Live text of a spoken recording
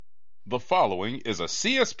The following is a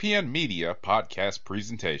CSPN Media podcast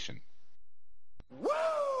presentation.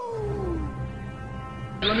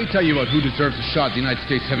 Let me tell you about who deserves a shot at the United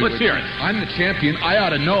States heavyweight. Let's hear it. I'm the champion. I ought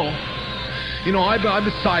to know. You know, I've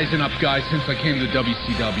been sizing up guys since I came to the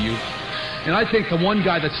WCW. And I think the one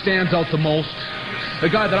guy that stands out the most, the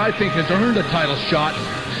guy that I think has earned a title shot,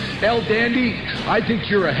 El Dandy, I think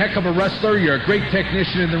you're a heck of a wrestler. You're a great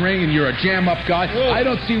technician in the ring, and you're a jam-up guy. Whoa. I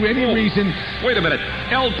don't see any reason. Wait a minute.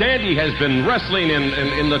 El Dandy has been wrestling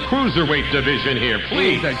in the cruiserweight division here.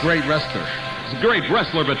 Please. He's a great wrestler. He's a great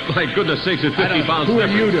wrestler, but my goodness sakes, at 50 pounds. Who are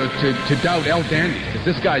difference. you to doubt El Dandy? Because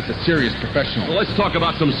this guy's a serious professional. Well, let's talk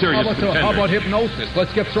about some serious contenders. How about hypnosis?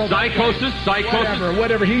 Let's get thrown. Psychosis?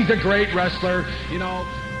 Whatever. He's a great wrestler, you know.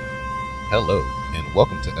 Hello, and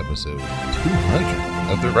welcome to episode 200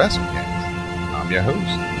 of the WrassleCast. I'm your host,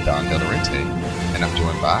 Don Del Rente, and I'm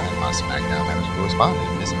joined by my SmackDown Manager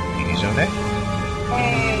correspondent, Miss Edie Jonet.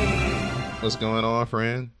 Hey. What's going on,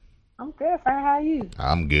 friend? I'm good, friend. How are you?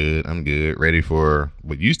 I'm good. Ready for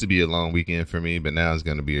what used to be a long weekend for me, but now it's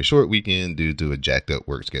going to be a short weekend due to a jacked up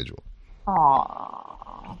work schedule.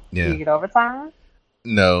 Aww. Yeah. Do you get overtime?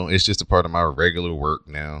 No, it's just a part of my regular work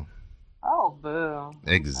now. Oh, boo.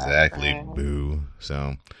 Exactly, Okay. boo.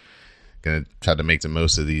 So, gonna try to make the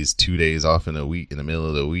most of these 2 days off in a week, in the middle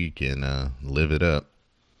of the week, and live it up.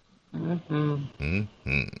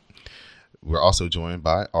 We're also joined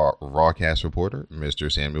by our RawCast reporter,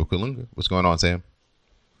 Mr. Samuel Kalunga. What's going on, Sam?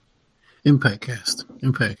 Impact Cast.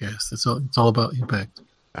 It's all about Impact.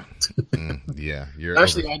 Yeah, you're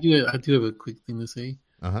actually. I do have a quick thing to say.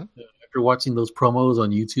 After watching those promos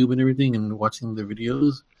on YouTube and everything, and watching the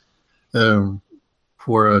videos,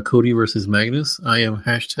 for Cody versus Magnus, I am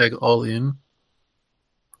 # all in.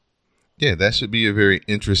 Yeah, that should be a very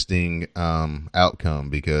interesting outcome,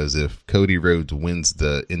 because if Cody Rhodes wins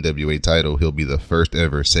the NWA title, he'll be the first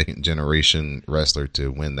ever second generation wrestler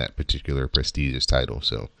to win that particular prestigious title.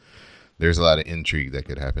 So there's a lot of intrigue that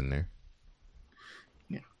could happen there.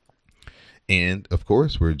 Yeah. And of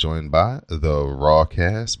course, we're joined by the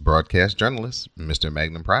RawCast broadcast journalist, Mr.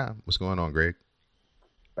 Magnum Prime. What's going on, Greg?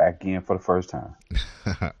 Back in for the first time.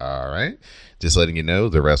 All right. Just letting you know,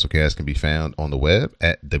 the WrassleCast can be found on the web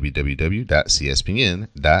at www.cspn.us.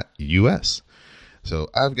 So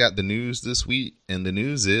I've got the news this week, and the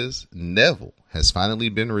news is Neville has finally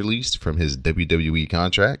been released from his WWE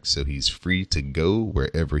contract, so he's free to go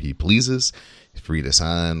wherever he pleases. He's free to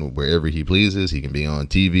sign wherever he pleases. He can be on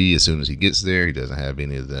TV as soon as he gets there. He doesn't have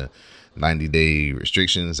any of the 90-day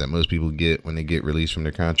restrictions that most people get when they get released from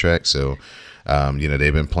their contract. So,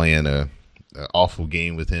 they've been playing a awful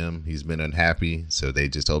game with him. He's been unhappy, so they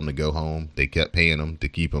just told him to go home. They kept paying him to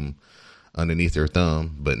keep him underneath their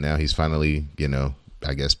thumb, but now he's finally,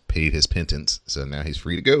 I guess, paid his penance. So now he's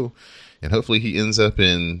free to go, and hopefully he ends up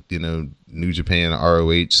in, New Japan,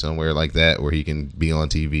 ROH, somewhere like that, where he can be on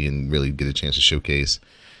TV and really get a chance to showcase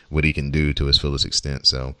what he can do to his fullest extent.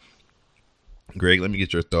 So, Greg, let me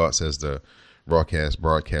get your thoughts as the RawCast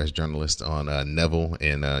broadcast journalist on Neville,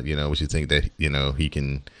 and what you think that he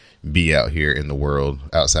can be out here in the world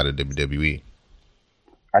outside of WWE.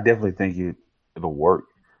 I definitely think it'll work.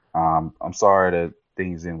 I'm sorry that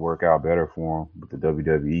things didn't work out better for him with the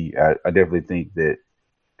WWE. I definitely think that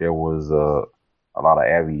there was a lot of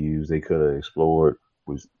avenues they could have explored,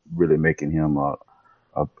 was really making him a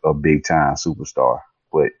big time superstar.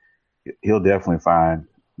 But he'll definitely find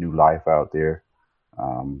new life out there.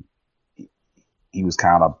 He was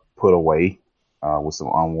kind of put away with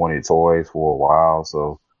some unwanted toys for a while,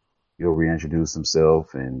 so he'll reintroduce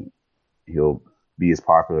himself and he'll be as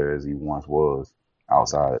popular as he once was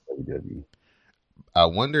outside of WWE. I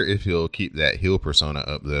wonder if he'll keep that heel persona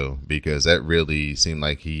up, though, because that really seemed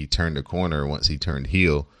like he turned a corner once he turned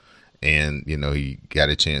heel, and he got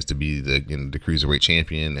a chance to be the the cruiserweight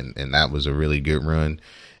champion, and that was a really good run.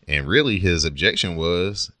 And really, his objection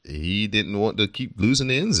was he didn't want to keep losing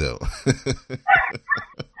to Enzo.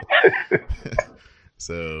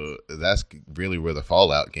 So that's really where the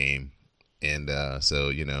fallout came. And so,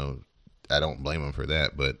 I don't blame him for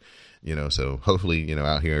that. But, so hopefully,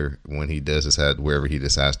 out here when he does decide, wherever he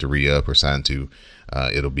decides to re-up or sign to,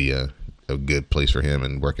 it'll be a good place for him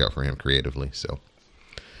and work out for him creatively. So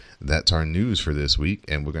that's our news for this week.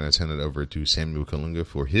 And we're going to turn it over to Samuel Kalunga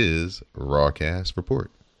for his RawCast report.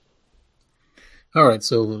 All right,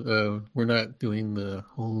 so we're not doing the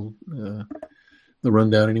whole the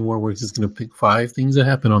rundown anymore. We're just going to pick 5 things that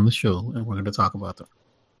happen on the show, and we're going to talk about them.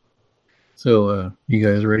 So, you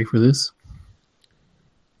guys ready for this?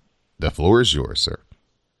 The floor is yours, sir.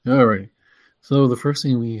 All right. So the first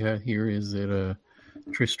thing we had here is that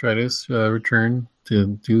Trish Stratus returned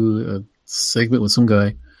to do a segment with some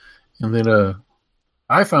guy, And then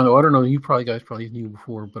I found out, I don't know, you guys probably knew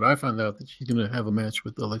before, but I found out that she's going to have a match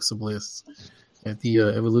with Alexa Bliss at the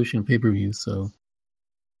Evolution pay-per-view, so.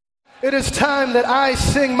 It is time that I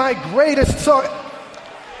sing my greatest song.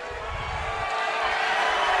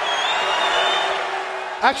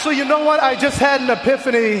 Actually, you know what? I just had an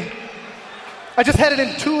epiphany. I just had an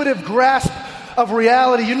intuitive grasp of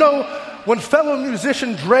reality. You know, when fellow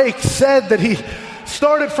musician Drake said that he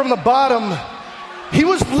started from the bottom, he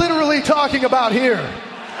was literally talking about here.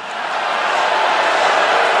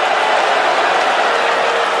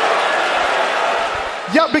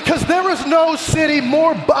 Yeah, because there is no city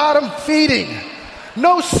more bottom feeding,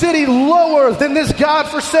 no city lower than this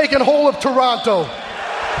godforsaken hole of Toronto.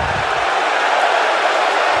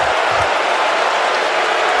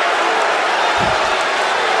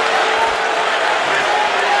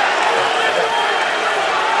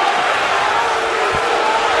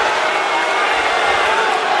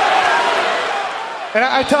 And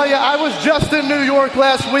I tell you, I was just in New York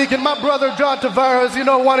last week, and my brother John Tavares, you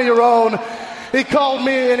know, one of your own, he called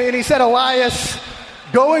me and he said, Elias,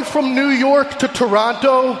 going from New York to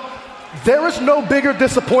Toronto, there is no bigger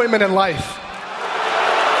disappointment in life.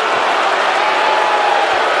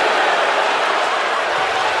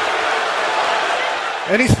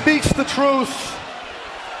 And he speaks the truth.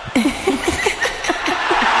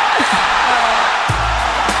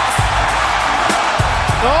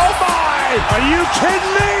 Oh my! Are you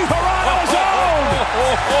kidding me? Toronto's own!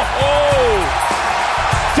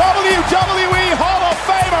 WWE Hall of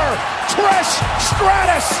Famer, Trish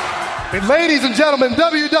Stratus. And ladies and gentlemen,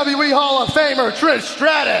 WWE Hall of Famer, Trish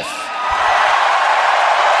Stratus.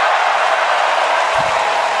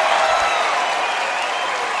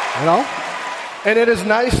 You know? And it is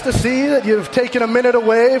nice to see that you've taken a minute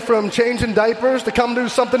away from changing diapers to come do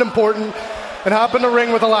something important and hop in the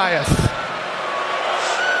ring with Elias.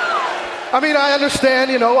 I mean, I understand,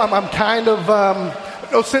 you know, I'm kind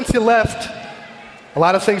of, since you left, a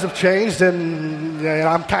lot of things have changed, and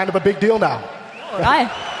I'm kind of a big deal now.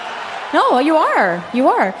 No, you are. You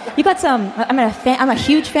are. You got some, I'm a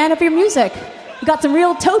huge fan of your music. You got some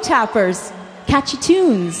real toe tappers, catchy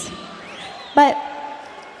tunes. But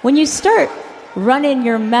when you start running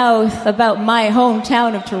your mouth about my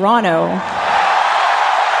hometown of Toronto,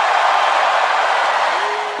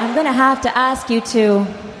 I'm going to have to ask you to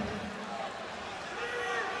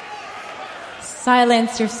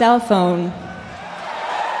silence your cell phone.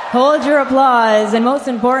 Hold your applause, and most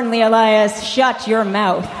importantly, Elias, shut your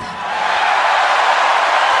mouth.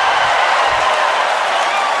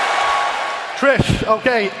 Trish,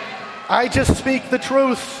 okay, I just speak the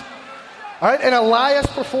truth. All right, an Elias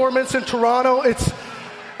performance in Toronto, it's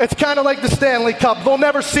kind of like the Stanley Cup. They'll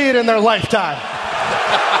never see it in their lifetime.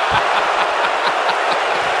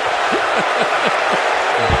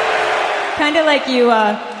 Kind of like you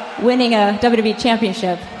winning a WWE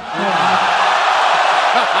championship.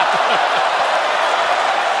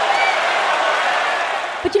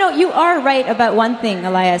 But you know, you are right about one thing,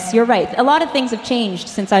 Elias. You're right. A lot of things have changed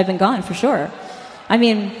since I've been gone, for sure. I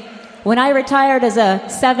mean, when I retired as a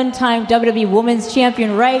 7-time WWE Women's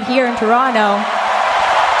Champion right here in Toronto,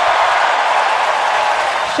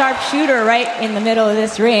 sharpshooter right in the middle of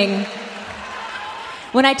this ring,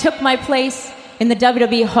 when I took my place in the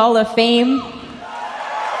WWE Hall of Fame,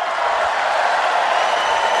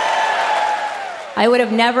 I would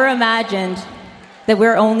have never imagined that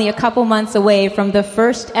we're only a couple months away from the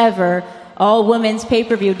first ever all-women's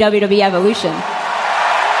pay-per-view WWE Evolution.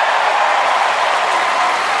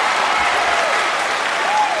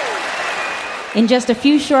 In just a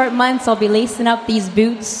few short months, I'll be lacing up these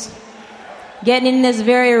boots, getting in this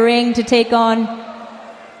very ring to take on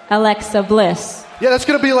Alexa Bliss. Yeah, that's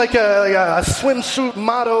going to be like a swimsuit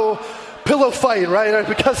motto pillow fight, right?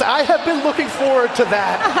 Because I have been looking forward to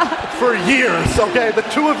that for years, okay? The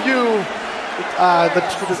two of you...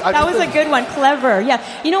 that was a good one. Clever. Yeah.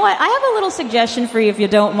 You know what? I have a little suggestion for you, if you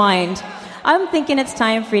don't mind. I'm thinking it's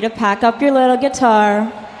time for you to pack up your little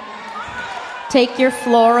guitar, take your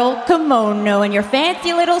floral kimono and your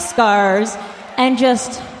fancy little scarves, and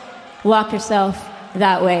just walk yourself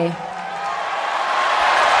that way.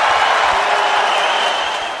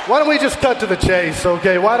 Why don't we just cut to the chase,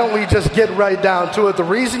 okay? Why don't we just get right down to it? The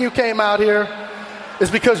reason you came out here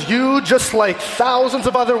is because you, just like thousands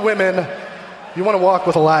of other women, you want to walk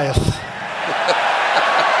with Elias.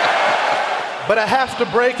 But I have to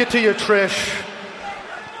break it to you, Trish.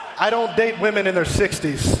 I don't date women in their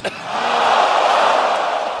 60s.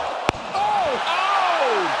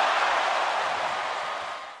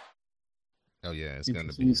 Oh yeah, it's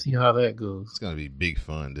gonna be. You see how that goes. It's gonna be big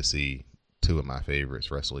fun to see two of my favorites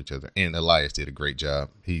wrestle each other. And Elias did a great job.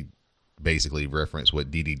 He basically referenced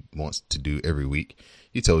what Dee wants to do every week.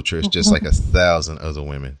 He told Trish, just like 1,000 other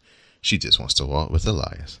women, she just wants to walk with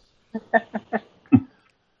Elias.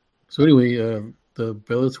 So anyway, the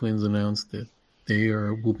Bella Twins announced that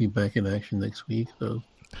will be back in action next week. So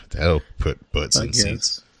that'll put butts in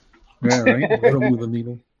seats. Yeah, right. That'll move the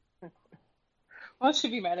needle. Why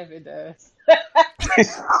should be mad if it does?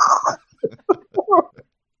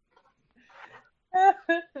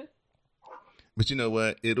 But you know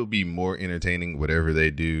what? It'll be more entertaining, whatever they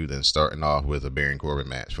do, than starting off with a Baron Corbin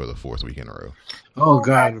match for the 4th week in a row. Oh,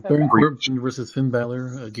 God. Baron Corbin versus Finn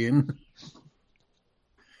Balor again.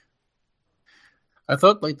 I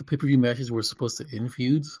thought like the pay-per-view matches were supposed to end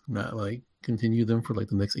feuds, not like continue them for like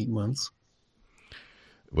the next 8 months.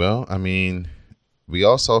 Well, I mean, we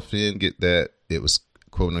all saw Finn get that it was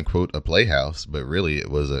quote unquote a playhouse, but really it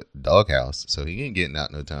was a doghouse. So he ain't getting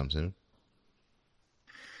out no time soon.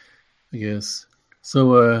 I guess.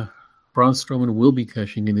 So Braun Strowman will be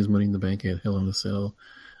cashing in his Money in the Bank at Hell in a Cell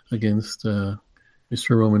against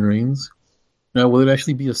Mr. Roman Reigns. Now, will it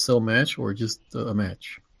actually be a cell match or just a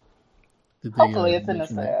match? Hopefully it's in the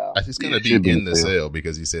cell. I think it's going to be in the cell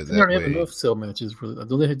because he said that way. They don't have enough cell matches.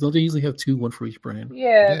 Don't they usually have 2, one for each brand?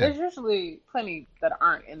 Yeah, there's usually plenty that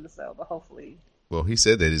aren't in the cell, but hopefully. Well, he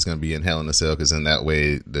said that he's going to be in Hell in a Cell because in that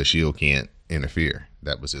way the Shield can't interfere.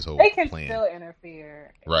 That was his whole plan. They can still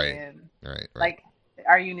interfere. Right. Like,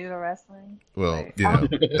 are you new to wrestling? Well, like,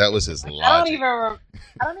 that was his logic. I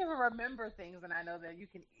don't even remember things, and I know that you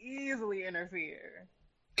can easily interfere.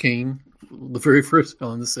 Kane, the very first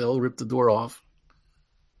Hell in the Cell, ripped the door off.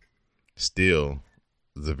 Still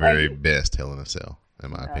the very best Hell in a Cell,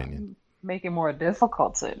 in my opinion. Make it more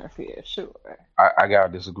difficult to interfere, sure. I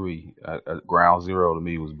gotta disagree. Ground Zero to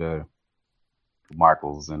me was better.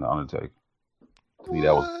 Michaels and the Undertaker. To me,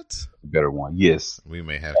 that was a better one. Yes, we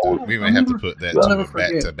may have to put that to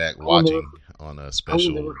back-to-back watching on a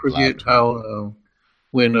special. I'll never forget how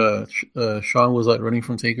when Shawn was like running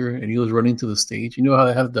from Taker and he was running to the stage. You know how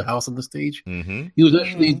they had the house on the stage? Mm-hmm. He was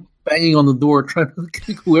actually banging on the door trying to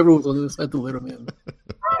kick whoever was on the other side to let him in.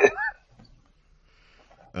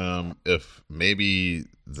 If maybe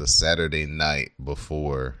the Saturday night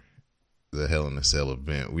before the Hell in a Cell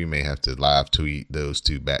event, we may have to live tweet those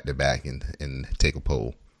two back to back and take a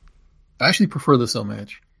poll. I actually prefer the cell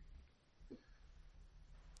match.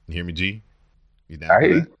 You hear me, G? You down for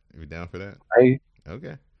that? You down for that?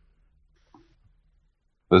 Okay.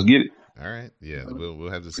 Let's get it. All right. Yeah,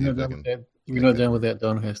 we'll have to see if I can. If you're not done with that,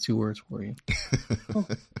 Don has 2 words for you.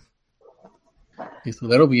 Okay, so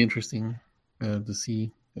that'll be interesting to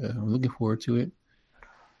see. I'm looking forward to it.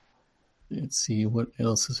 Let's see what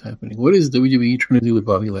else is happening. What is WWE trying to do with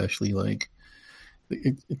Bobby Lashley? Like,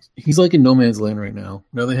 he's like in no man's land right now.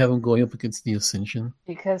 Now they have him going up against the Ascension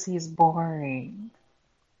because he's boring.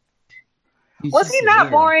 Was he not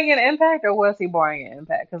boring in Impact, or was he boring in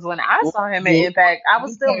Impact? Because when I saw him in Impact, I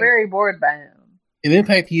was still very bored by him. In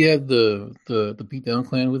Impact, he had the Beatdown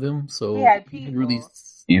Clan with him, so he had people. Really,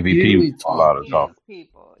 MVP really a lot of talk.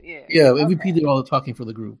 People, yeah, MVP did all the talking for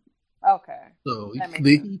the group. Okay, so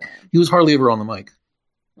he was hardly ever on the mic.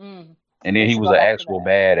 Mm. And then he was an actual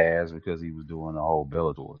badass because he was doing the whole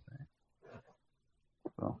Bellator thing.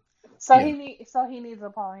 So he needs a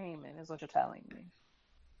Paul Heyman, is what you're telling me.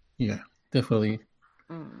 Yeah. Definitely.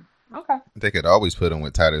 Okay. They could always put him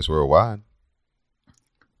with Titus Worldwide.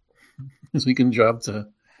 So we can drop to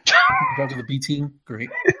the B team. Great.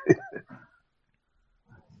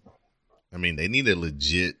 I mean, they need a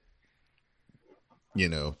legit,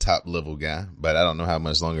 top level guy, but I don't know how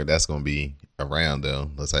much longer that's going to be around though.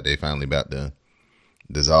 Looks like they finally about to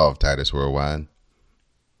dissolve Titus Worldwide.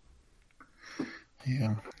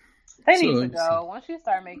 Yeah. They need to go. Once you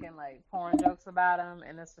start making like porn jokes about him,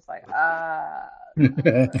 and it's just like,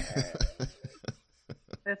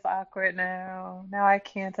 it's awkward now. Now I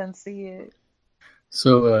can't unsee it.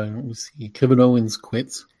 So let me see. Kevin Owens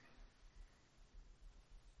quits.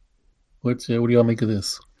 What do y'all make of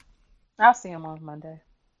this? I'll see him on Monday.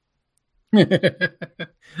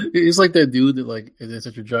 It's like that dude that like is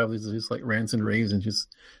at your job. He's just like rants and raves and just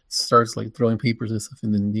starts like throwing papers and stuff,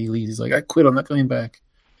 and then he leaves. He's like, "I quit. I'm not coming back."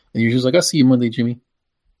 And you're just like, I'll see you Monday, Jimmy.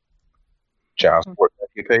 Child support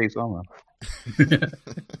that get paid somehow.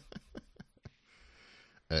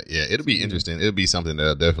 Yeah, it'll be interesting. It'll be something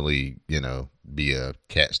that'll definitely, be a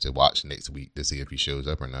catch to watch next week to see if he shows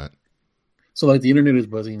up or not. So, like, the internet is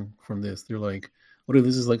buzzing from this. They're like, what if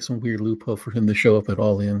this is like some weird loophole for him to show up at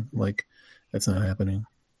All In? Like, that's not happening.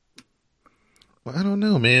 Well, I don't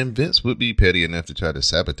know, man. Vince would be petty enough to try to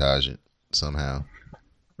sabotage it somehow.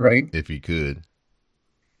 Right? If he could.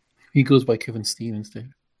 He goes by Kevin Steen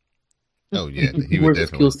instead. Oh yeah, he would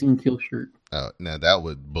definitely. Kill Steam Kill shirt. Oh, now that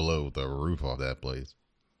would blow the roof off that place.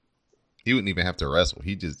 He wouldn't even have to wrestle.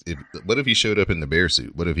 What if he showed up in the bear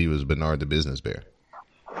suit? What if he was Bernard the Business Bear?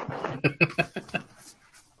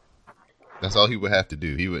 That's all he would have to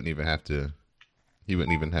do. He wouldn't even have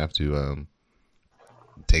to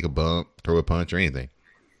take a bump, throw a punch, or anything.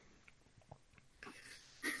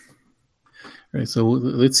 All right, so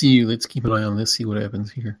let's see. Let's keep an eye on this. See what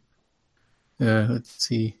happens here. Let's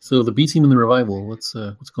see. So the B team and the Revival. What's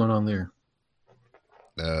going on there?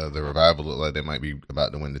 The Revival look like they might be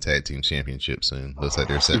about to win the tag team championship soon. Looks like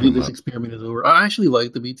they're I setting think them this up. experiment is over. I actually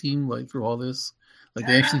like the B team. Like through all this, like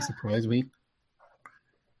they actually surprised me.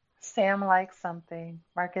 Sam likes something.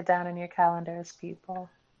 Mark it down in your calendars, people.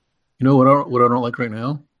 You know what I don't like right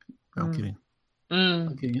now? I'm kidding.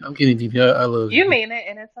 I'm kidding, DP. I love you. You mean it,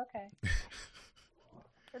 and it's okay.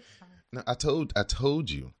 It's fine. No, I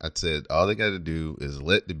told you. I said all they got to do is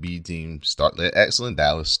let the B team start. Let Axel and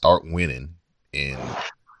Dallas start winning and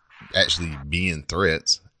actually being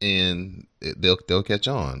threats, and they'll catch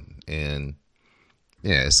on. And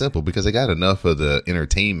yeah, it's simple because they got enough of the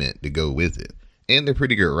entertainment to go with it, and they're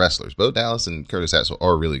pretty good wrestlers. Both Dallas and Curtis Axel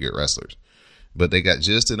are really good wrestlers, but they got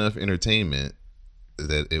just enough entertainment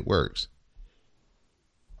that it works.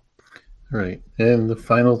 Right, and the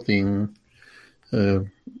final thing,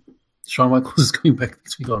 Shawn Michaels is coming back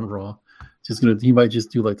this week on Raw. He might just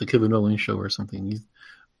do like the Kevin Owens show or something.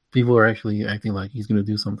 People are actually acting like he's gonna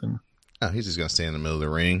do something. Oh, he's just gonna stand in the middle of the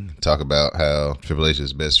ring, talk about how Triple H is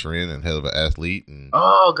his best friend and hell of an athlete, and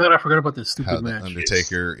oh god, I forgot about this stupid match.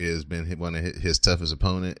 Undertaker has been one of his toughest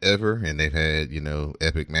opponent ever, and they've had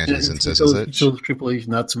epic matches and such and such. He told Triple H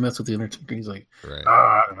not to mess with the Undertaker. He's like, right.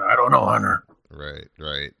 I don't know, Hunter. Right.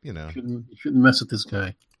 You shouldn't mess with this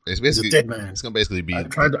guy. He's a dead man. It's gonna basically be.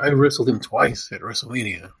 I wrestled him twice at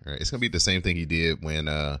WrestleMania. Right. It's gonna be the same thing he did when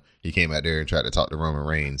he came out there and tried to talk to Roman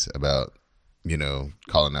Reigns about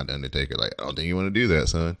calling out the Undertaker. Like, I don't think you want to do that,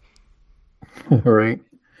 son. All right.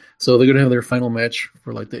 So they're gonna have their final match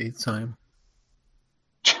for like the 8th time.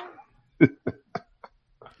 The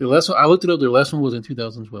last one I looked it up. Their last one was in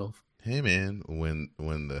 2012. Hey man, when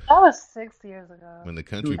that was 6 years ago. When the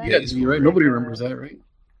country pays for it, right? Nobody remembers that, right?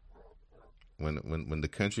 When the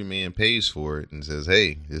countryman pays for it and says,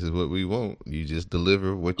 "Hey, this is what we want," you just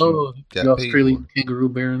deliver what you got the paid Australian for. Kangaroo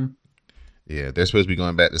Baron. Yeah, they're supposed to be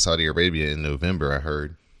going back to Saudi Arabia in November, I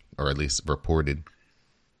heard, or at least reported.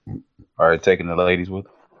 All right, taking the ladies with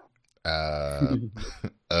them.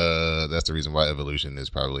 That's the reason why Evolution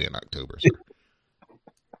is probably in October. So.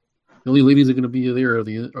 The only ladies that are going to be there are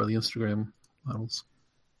the Instagram models.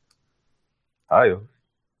 Hi.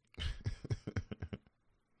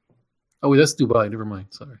 Oh, wait, that's Dubai. Never mind.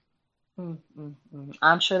 Sorry.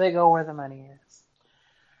 I'm sure they go where the money is.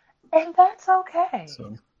 And that's okay.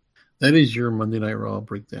 So that is your Monday Night Raw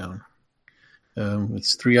breakdown.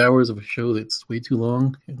 It's 3 hours of a show that's way too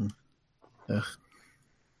long. And,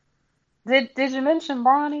 Did you mention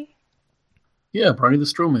Brawny? Yeah, Brawny the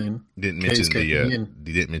Strowman. Didn't mention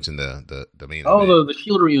he didn't mention the main. Oh, the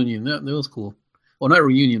Shield reunion. That was cool. Well, not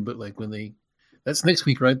reunion, but like when they. That's next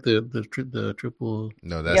week, right? The triple.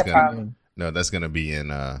 No, that's gonna be in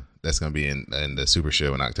the Super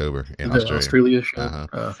Show in October in the Australia show.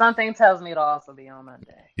 Uh-huh. Something tells me it'll also be on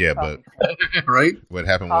Monday. Yeah, but right. What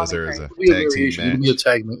happened was there was a tag team match.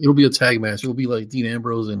 It'll be a tag match. It'll be like Dean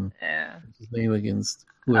Ambrose and his name against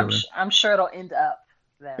whoever. I'm sure it'll end up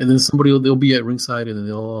there. And then they'll be at ringside, and then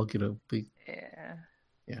they'll all get a big.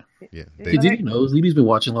 Yeah. Did you know? Lee's been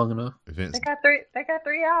watching long enough. They got 3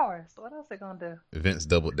 hours. What else are they gonna do? Vince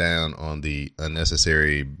doubled down on the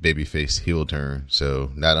unnecessary babyface heel turn.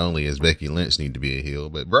 So not only does Becky Lynch need to be a heel,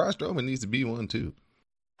 but Braun Strowman needs to be one too.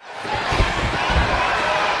 Punch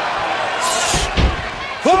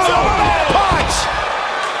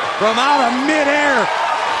from out of midair.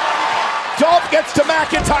 Dolph gets to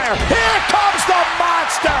McIntyre. Here comes the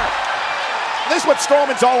monster. This is what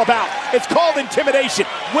Strowman's all about. It's called intimidation.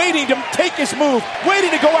 Waiting to take his move.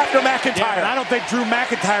 Waiting to go after McIntyre. Yeah, and I don't think Drew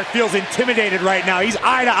McIntyre feels intimidated right now. He's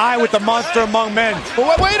eye to eye with the monster among men.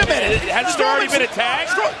 Well, wait a minute. Hasn't there already been a tag?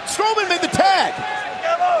 Strowman made the tag.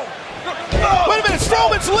 Wait a minute.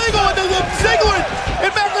 Strowman's legal, and Ziggler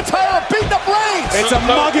and McIntyre are beating up Reigns. It's a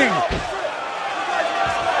mugging.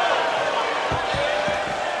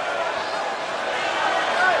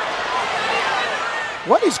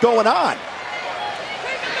 What is going on?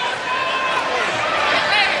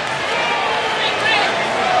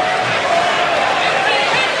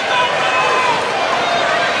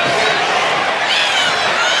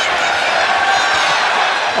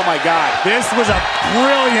 Oh my God, this was a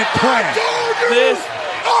brilliant plan. I'm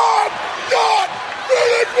not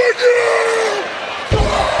finished with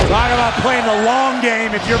Talk about playing the long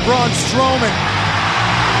game if you're Braun Strowman.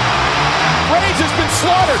 Reigns has been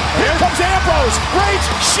slaughtered. Here comes Ambrose. Reigns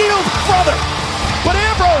shield brother. But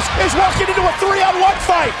Ambrose is walking into a 3-on-1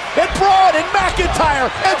 fight. And Braun and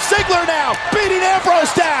McIntyre and Ziggler now beating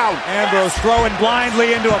Ambrose down. Ambrose throwing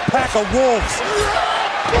blindly into a pack of wolves.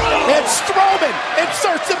 And Strowman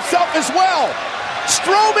inserts himself as well.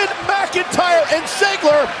 Strowman, McIntyre, and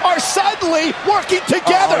Ziggler are suddenly working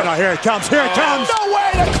together. Oh, no, here it comes. Here it comes. No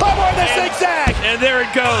way to cover the zigzag. And there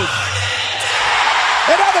it goes.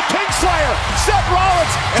 And now the Kingslayer, Seth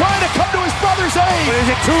Rollins, trying to come to his brother's aid. But is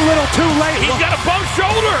it too little, too late? He's got a bump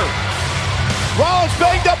shoulder. Rollins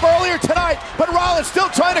banged up earlier tonight, but Rollins still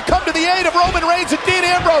trying to come to the aid of Roman Reigns and Dean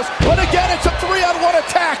Ambrose. But again, it's a 3-on-1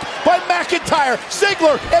 attack by McIntyre,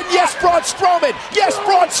 Ziggler, and yes, Braun Strowman. Yes,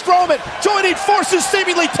 Braun Strowman joining forces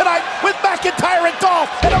seemingly tonight with McIntyre and Dolph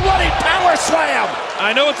and a running power slam.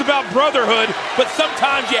 I know it's about brotherhood, but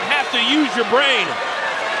sometimes you have to use your brain.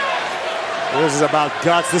 This is about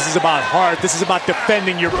guts. This is about heart. This is about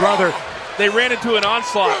defending your brother. They ran into an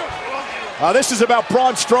onslaught. This is about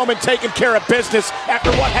Braun Strowman taking care of business after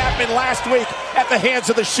what happened last week at the hands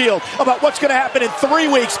of the Shield. About what's going to happen in 3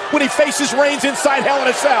 weeks when he faces Reigns inside Hell in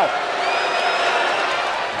a Cell.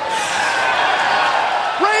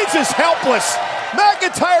 Reigns is helpless.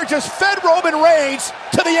 McIntyre just fed Roman Reigns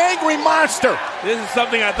to the angry monster. This is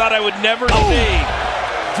something I thought I would never see.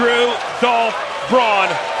 Drew, Dolph, Braun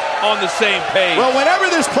on the same page. Well, whenever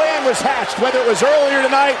this plan was hatched, whether it was earlier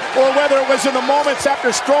tonight or whether it was in the moments after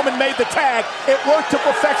Strowman made the tag, it worked to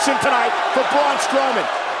perfection tonight for Braun Strowman.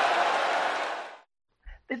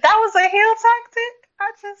 That was a heel tactic?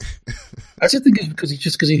 I just think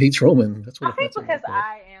it's because he hates Roman. That's what I think because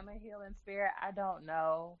I am a heel in spirit, I don't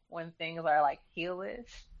know when things are like heelish.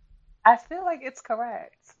 I feel like it's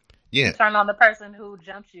correct. Yeah. Turn on the person who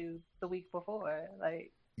jumped you the week before.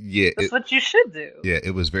 Like, yeah, that's what you should do. Yeah,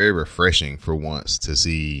 it was very refreshing for once to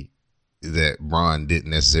see that Braun didn't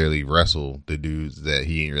necessarily wrestle the dudes that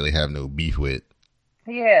he didn't really have no beef with.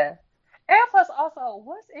 Yeah. And plus also,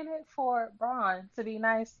 what's in it for Braun to be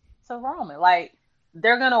nice to Roman? Like,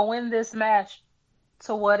 they're going to win this match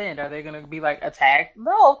to what end? Are they going to be, like, attacked?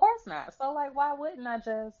 No, of course not. So, like, why wouldn't I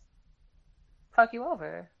just fuck you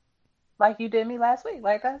over? Like you did me last week.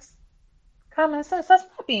 Like, that's common sense. That's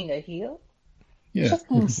not being a heel. Yeah, just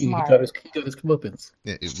being smart. He got his comeuppance.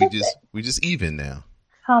 Yeah, we just even now.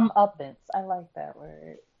 Comeuppance. I like that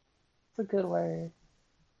word. It's a good word.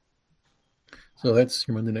 So that's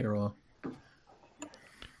your Monday Night Raw.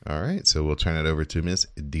 All right, so we'll turn it over to Miss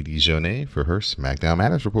Didi Jonet for her SmackDown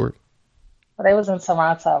Matters report. Well, they was in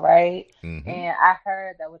Toronto, right? Mm-hmm. And I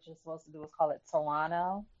heard that what you're supposed to do is call it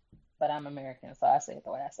Toronto, but I'm American, so I say it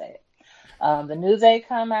the way I say it. The New Day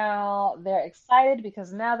come out. They're excited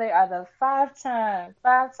because now they are the five-time,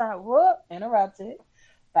 interrupted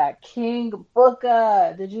by King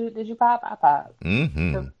Booker. Did you pop? I popped.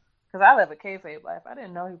 Mm-hmm. Because I live a kayfabe life. I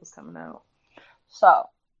didn't know he was coming out. So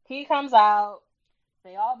he comes out.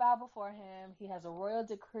 They all bow before him. He has a royal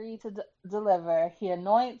decree to deliver. He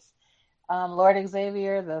anoints Lord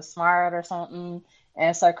Xavier the Smart or something,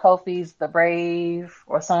 and Sir Kofi's the Brave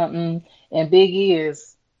or something, and Big E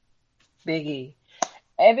is Big E.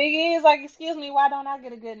 And Big E is like, excuse me, why don't I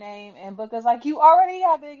get a good name? And Booker's like, you already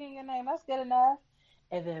got Big E in your name. That's good enough.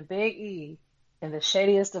 And then Big E, in the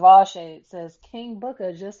shadiest of all shades, says, King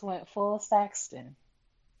Booker just went full Saxton.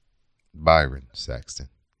 Byron Saxton.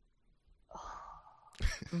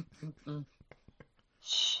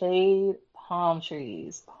 Shade palm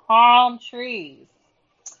trees. Palm trees.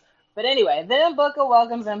 But anyway, then Booker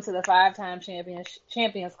welcomes them to the 5-time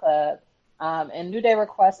Champions Club. And New Day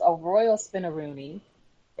requests a royal spinneroonie.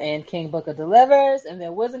 And King Booker delivers. And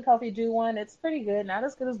then Wiz and Kofi do one. It's pretty good. Not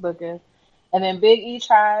as good as Booker. And then Big E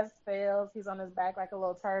tries, fails. He's on his back like a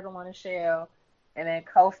little turtle on a shell. And then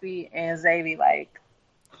Kofi and Xavier like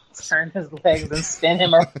turn his legs and spin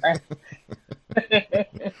him around.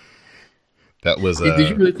 That was. Did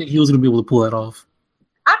you really think he was going to be able to pull that off?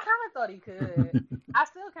 I kind of thought he could. I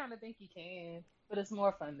still kind of think he can, but it's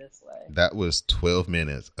more fun this way. That was 12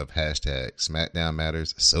 minutes of hashtag SmackDown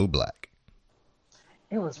Matters so black.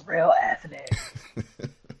 It was real ethnic.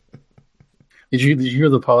 Did you hear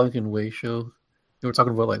the Pollock and Way show? They were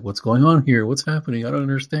talking about like what's going on here, what's happening. I don't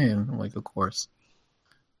understand. I'm like, of course.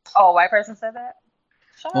 Oh, a white person said that.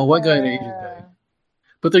 Oh, white guy and Asian guy.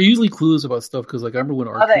 But they're usually clueless about stuff because, like, I remember when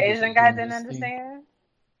R-Truth. Oh, the Asian guy didn't understand.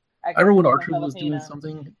 I remember when R-Truth was doing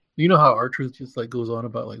something. You know how R-Truth just like goes on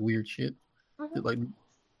about like weird shit, like,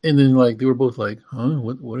 and then like they were both like, "Huh?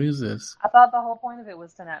 What is this?" I thought the whole point of it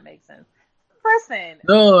was to not make sense. listen.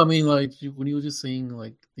 No, I mean, like, when he was just saying,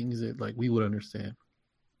 like, things that, like, we would understand.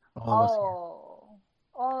 All of us here.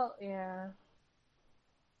 Oh, yeah.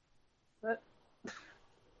 But,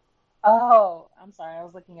 oh, I'm sorry. I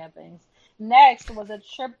was looking at things. Next was a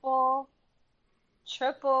triple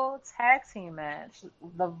tag team match.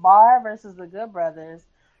 The Bar versus the Good Brothers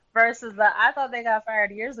versus I thought they got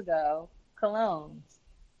fired years ago, Colognes.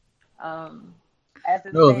 As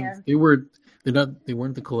it No, stands, they weren't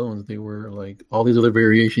the Colognes. They were, like, all these other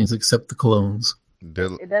variations except the Colognes.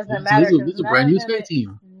 it doesn't matter This because is a brand new tag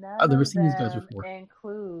team. I've never seen these guys before.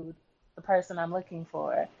 include the person I'm looking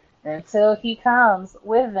for. Until he comes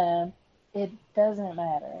with them, it doesn't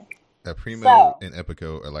matter. Primo and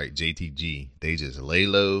Epico are like JTG. They just lay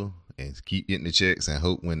low and keep getting the checks and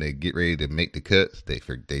hope when they get ready to make the cuts,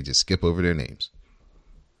 they just skip over their names.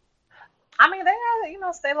 I mean, they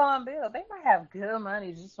gotta, stay low and build. They might have good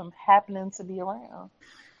money just from happening to be around.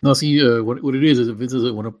 No, see, what it is Vince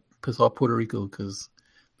doesn't want to piss off Puerto Rico because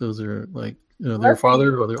those are like their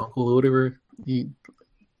father or their uncle or whatever. I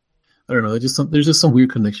don't know. There's just some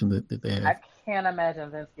weird connection that they have. I can't imagine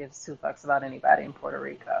Vince gives two fucks about anybody in Puerto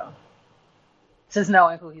Rico. Just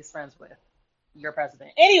knowing who he's friends with. Your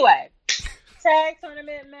president. Anyway, tag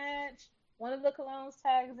tournament match. One of the Colognes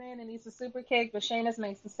tags in and needs a super kick, but Sheamus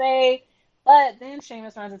makes the save. But then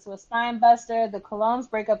Sheamus runs into a spine buster. The Colognes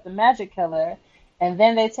break up the Magic Killer, and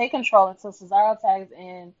then they take control until Cesaro tags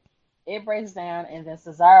in. It breaks down, and then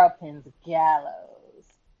Cesaro pins Gallows.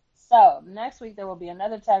 So, next week there will be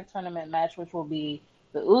another tag tournament match, which will be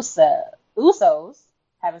the Usos,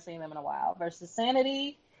 haven't seen them in a while, versus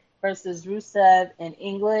Sanity, versus Rusev and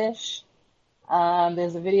English.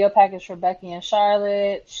 There's a video package for Becky and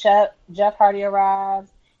Charlotte. Jeff Hardy arrives.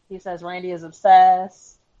 He says Randy is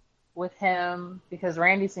obsessed with him because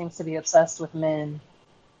Randy seems to be obsessed with men.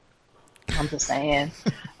 I'm just saying.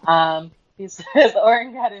 He says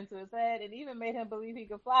Orton got into his head and even made him believe he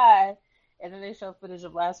could fly. And then they show footage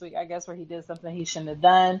of last week, I guess, where he did something he shouldn't have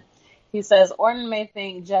done. He says Orton may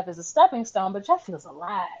think Jeff is a stepping stone, but Jeff feels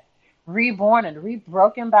alive, reborn and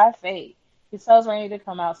rebroken by fate. He tells Randy to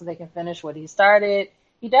come out so they can finish what he started.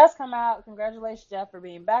 He does come out, congratulates Jeff for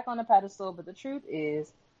being back on the pedestal, but the truth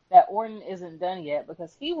is that Orton isn't done yet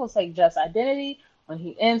because he will take Jeff's identity when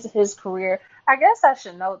he ends his career. I guess I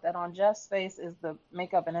should note that on Jeff's face is the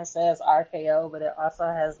makeup and it says RKO, but it also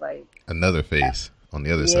has like another face on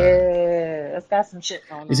the other side. Yeah, it's got some shit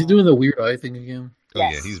going on. Is he doing the weird eye thing again? Oh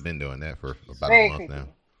yeah, he's been doing that for about a month creepy. now.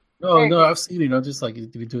 No, I've seen it. I'm just like,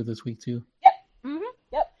 did we do it this week too? Yep. Mm-hmm.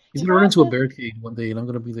 Yep. He's gonna run into a barricade one day, and I'm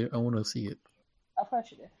gonna be there. I want to see it. Of course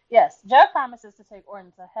you do. Yes, Jeff promises to take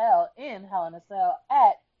Orton to hell in Hell in a Cell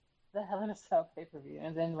at the Hell in a Cell pay-per-view,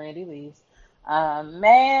 and then Randy leaves.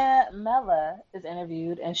 Mella is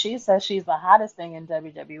interviewed, and she says she's the hottest thing in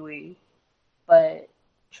WWE, but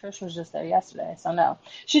Trish was just there yesterday, so no.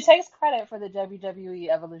 She takes credit for the WWE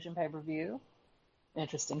Evolution pay-per-view.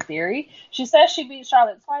 Interesting theory. She says she beat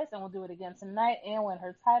Charlotte twice and will do it again tonight and win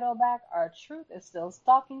her title back. R-Truth is still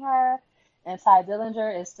stalking her, and Ty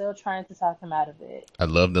Dillinger is still trying to talk him out of it. I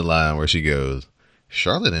love the line where she goes,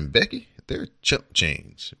 Charlotte and Becky, they're chump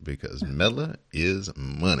change because Mella is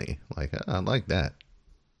money. Like, I like that.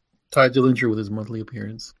 Ty Dillinger with his monthly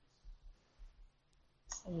appearance.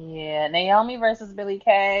 Yeah, Naomi versus Billie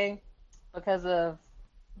Kay because of,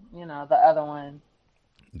 the other one.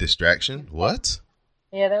 Distraction? What?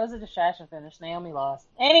 Yeah, there was a distraction finish. Naomi lost.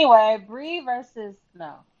 Anyway, Brie and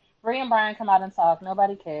Brian come out and talk.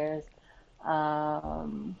 Nobody cares.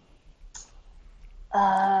 Brie's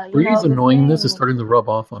annoyingness is starting to rub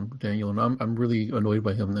off on Daniel, and I'm really annoyed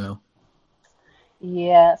by him now.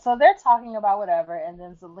 Yeah, so they're talking about whatever, and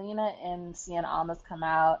then Zelina and Cien Almas come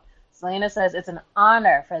out. Zelina says it's an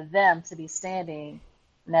honor for them to be standing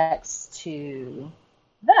next to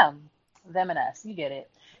them and us. You get it.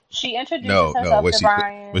 She introduces herself to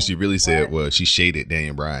Brian. What she really said was she shaded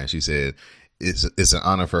Daniel Bryan. She said it's an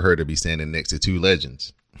honor for her to be standing next to two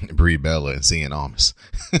legends, Brie Bella and Cien Almas.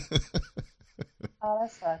 Oh,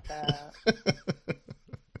 that's fucked up.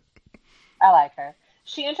 I like her.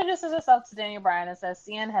 She introduces herself to Daniel Bryan and says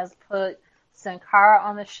Cien has put Sin Cara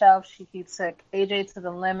on the shelf. He took AJ to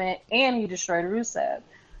the limit, and he destroyed Rusev.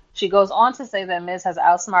 She goes on to say that Miz has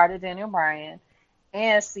outsmarted Daniel Bryan,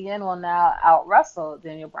 and Cien will now out-wrestle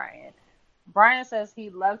Daniel Bryan. Bryan says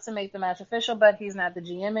he'd love to make the match official, but he's not the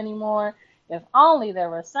GM anymore. If only there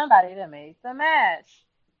was somebody to make the match.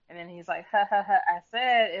 And then he's like, ha, ha, ha, I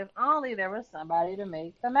said, if only there was somebody to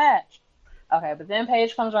make the match. Okay, but then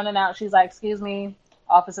Paige comes running out. She's like, excuse me,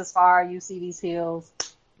 office is far. You see these heels.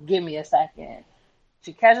 Give me a second.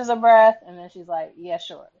 She catches her breath, and then she's like, yeah,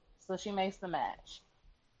 sure. So she makes the match.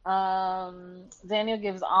 Daniel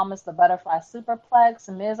gives Almas the butterfly superplex.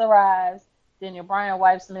 Miz arrives. Daniel Bryan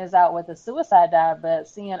wipes Miz out with a suicide dive, but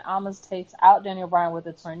seeing Almas takes out Daniel Bryan with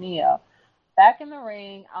a tornado. Back in the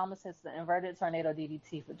ring, Almas hits the inverted tornado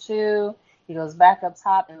DDT for 2. He goes back up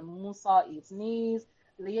top and moonsault eats knees.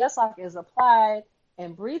 The yes lock is applied,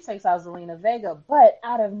 and Brie takes out Zelina Vega, but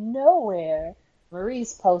out of nowhere,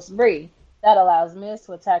 Maurice posts Brie. That allows Miz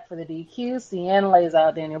to attack for the DQ. CN lays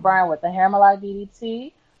out Daniel Bryan with the hammerlock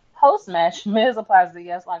DDT. Post-match, Miz applies the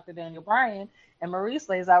yes lock to Daniel Bryan, and Maurice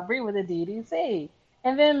lays out Brie with a DDT.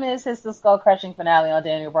 And then Miz hits the skull-crushing finale on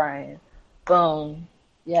Daniel Bryan. Boom.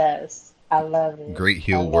 Yes. I love it. Great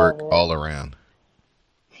heel work all around.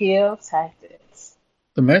 Heel tactics.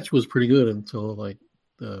 The match was pretty good until it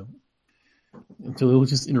was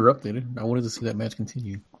just interrupted. I wanted to see that match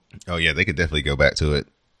continue. Oh yeah, they could definitely go back to it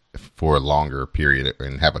for a longer period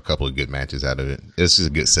and have a couple of good matches out of it. It's just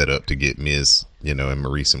a good setup to get Miz, and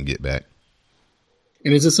Maurice some get back.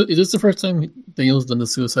 And is this the first time Daniel's done the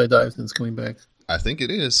suicide dive since coming back? I think it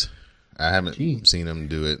is. I haven't seen him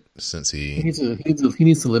do it since he needs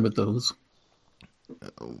to limit those.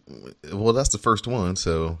 Well, that's the first one,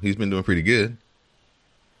 so he's been doing pretty good.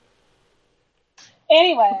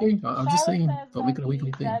 Anyway, okay, I'm just saying, don't make it a Becky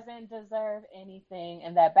weekly thing. Doesn't deserve anything,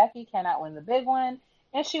 and that Becky cannot win the big one,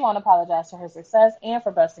 and she won't apologize for her success and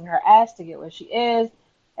for busting her ass to get where she is.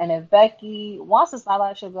 And if Becky wants the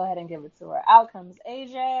spotlight, she'll go ahead and give it to her. Out comes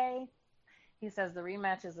AJ. He says the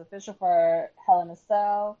rematch is official for Hell in a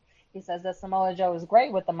Cell. He says that Samoa Joe is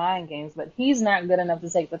great with the mind games, but he's not good enough to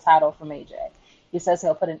take the title from AJ. He says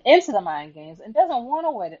he'll put an end to the mind games and doesn't want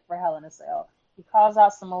to wait for Hell in a Cell. He calls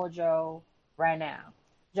out Samoa Joe right now.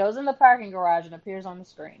 Joe's in the parking garage and appears on the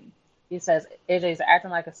screen. He says AJ's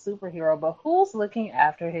acting like a superhero, but who's looking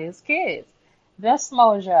after his kids? Then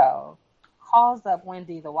Samoa Joe calls up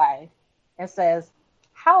Wendy, the wife, and says,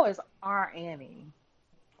 how is Aunt Annie?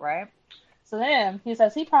 Right? So then he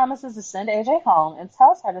says he promises to send AJ home and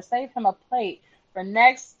tells her to save him a plate for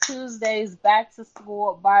next Tuesday's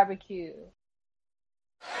back-to-school barbecue.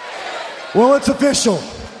 Well, it's official.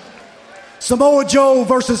 Samoa Joe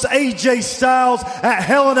versus AJ Styles at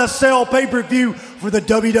Hell in a Cell pay-per-view for the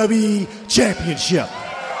WWE Championship.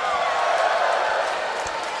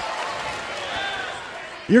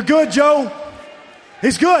 You're good, Joe.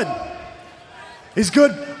 He's good. He's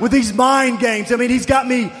good with these mind games. I mean, he's got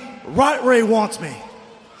me right where he wants me.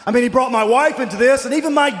 I mean, he brought my wife into this and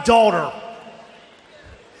even my daughter.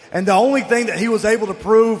 And the only thing that he was able to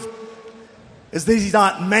prove is that he's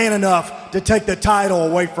not man enough to take the title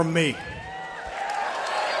away from me.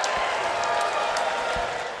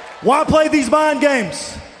 Why play these mind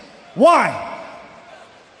games? Why?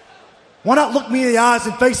 Why not look me in the eyes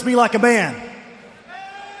and face me like a man?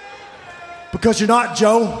 Because you're not,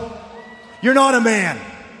 Joe. You're not a man.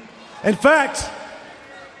 In fact,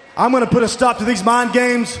 I'm going to put a stop to these mind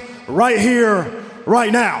games right here,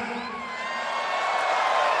 right now.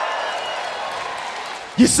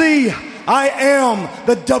 You see, I am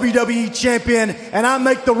the WWE champion, and I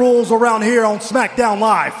make the rules around here on SmackDown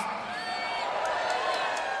Live.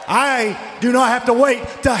 I do not have to wait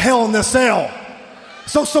to Hell in the Cell.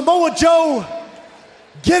 So Samoa Joe,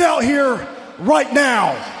 get out here right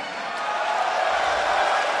now.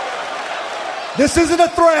 This isn't a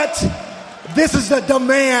threat. This is a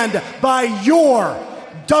demand by your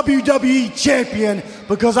WWE champion,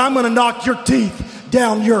 because I'm going to knock your teeth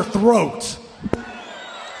down your throat.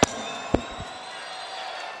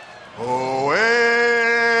 Oh,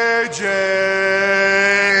 AJ.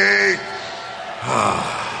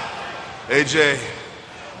 AJ,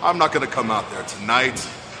 I'm not going to come out there tonight.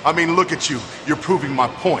 I mean, look at you. You're proving my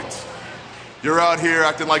point. You're out here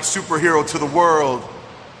acting like superhero to the world.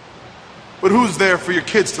 But who's there for your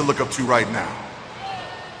kids to look up to right now?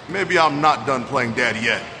 Maybe I'm not done playing daddy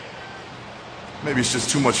yet. Maybe it's just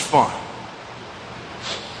too much fun.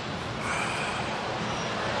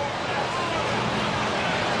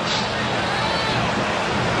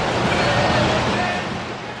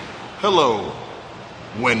 Hello,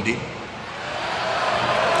 Wendy.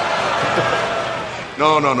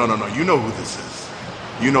 No. You know who this is.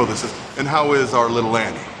 You know this is. And how is our little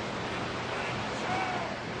Annie?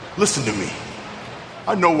 Listen to me.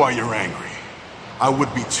 I know why you're angry. I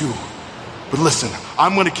would be too. But listen,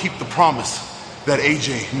 I'm going to keep the promise that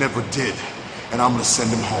AJ never did. And I'm going to send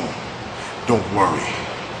him home. Don't worry.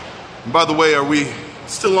 And by the way, are we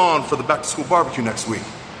still on for the back-to-school barbecue next week?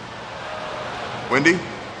 Wendy?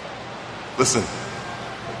 Listen,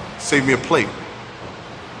 save me a plate.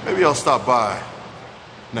 Maybe I'll stop by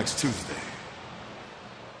next Tuesday.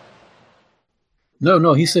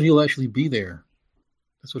 No, he said he'll actually be there.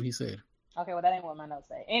 That's what he said. Okay, well, that ain't what my notes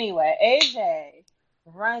say. Anyway, AJ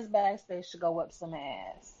runs backstage to go whip some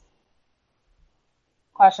ass.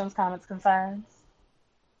 Questions, comments, concerns?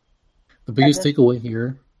 The biggest takeaway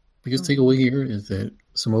here is that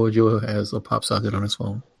Samoa Joe has a pop socket on his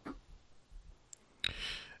phone.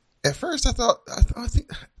 At first, I thought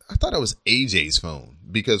it was AJ's phone,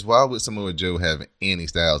 because why would Samoa Joe have Annie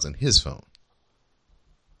Styles in his phone?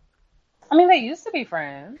 I mean, they used to be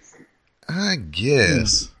friends. I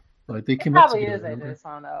guess. Like they came Probably up is AJ's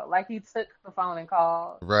phone though. Like he took the phone and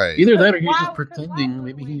called. Right. Either that or he's just pretending.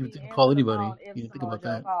 Maybe he didn't call anybody. You didn't think about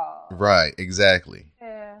that. Right. Exactly.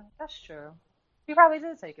 Yeah, that's true. He probably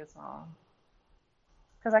did take his phone.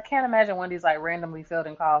 Because I can't imagine Wendy's like randomly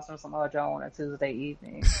fielding calls from Samoa Joe on a Tuesday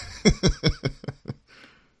evening.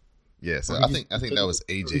 Yeah, so I think that was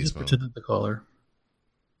AJ's phone. Pretended to call her.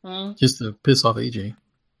 Just to piss off AJ.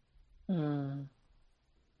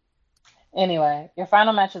 Anyway, your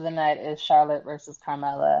final match of the night is Charlotte versus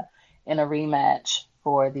Carmella in a rematch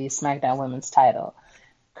for the SmackDown Women's title.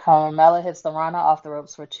 Carmella hits the Rana off the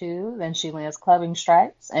ropes for 2, then she lands clubbing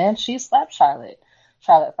strikes, and she slaps Charlotte.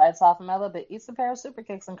 Charlotte fights off Carmella, but eats a pair of super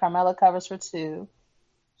kicks, and Carmella covers for 2.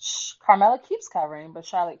 Carmella keeps covering, but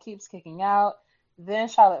Charlotte keeps kicking out. Then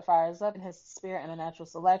Charlotte fires up and hits the spear and a natural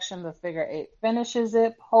selection. The figure 8 finishes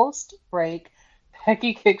it. Post-break,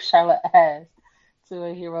 Becky kicks Charlotte's ass to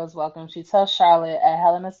a hero's welcome. She tells Charlotte at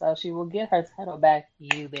Hell in a Cell she will get her title back,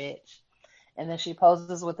 you bitch. And then she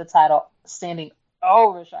poses with the title standing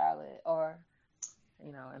over Charlotte, or,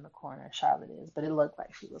 you know, in the corner Charlotte is. But it looked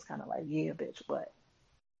like she was kind of like, yeah, bitch, what?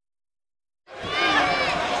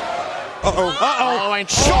 Uh-oh, and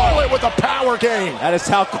Charlotte with a power game. That is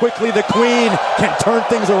how quickly the Queen can turn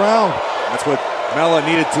things around. That's what Mella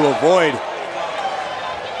needed to avoid.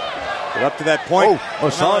 But up to that point,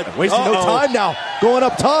 Charlotte wasting no time now. Going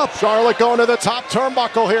up top. Charlotte going to the top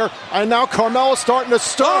turnbuckle here. And now Carmella starting to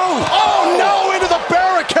stir. Oh, no, into the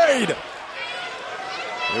barricade.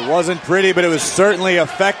 It wasn't pretty, but it was certainly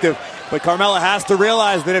effective. But Carmella has to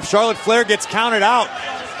realize that if Charlotte Flair gets counted out,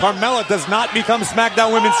 Carmella does not become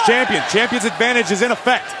SmackDown Women's Champion. Champion's advantage is in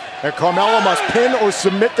effect. And Carmella must pin or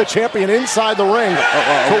submit the champion inside the ring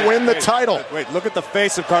to win the title. Wait, look at the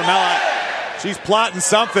face of Carmella. She's plotting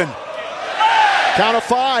something. Count of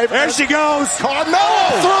 5. There she goes.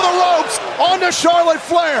 Carmella through the ropes onto Charlotte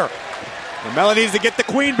Flair. Carmella needs to get the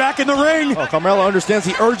Queen back in the ring. Oh, Carmella understands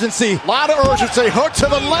the urgency. A lot of urgency. Hook to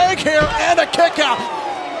the leg here and a kick out.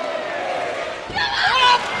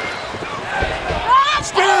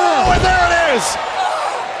 Oh, and there it is.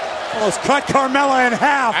 Almost cut Carmella in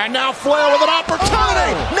half. And now Flair with an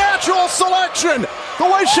opportunity. Natural selection. The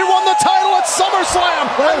way she won the title at SummerSlam.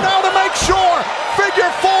 And now to make sure. Figure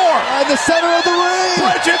 4. In the center of the ring.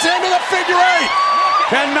 Bridges into the figure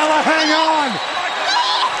 8. Can Mella hang on?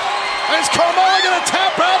 Is Carmella going to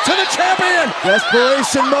tap out to the champion?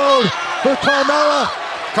 Desperation mode for Carmella.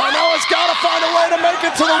 Carmella's got to find a way to make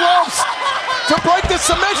it to the ropes. To break the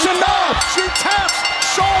submission. No. She taps.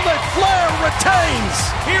 Charlotte Flair retains.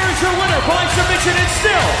 Here is your winner by submission and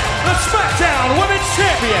still the SmackDown Women's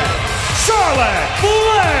Champion, Charlotte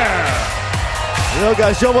Flair. You know,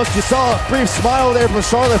 guys, you saw a brief smile there from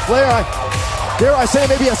Charlotte Flair. Dare I say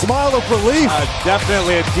maybe a smile of relief?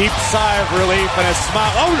 Definitely a deep sigh of relief and a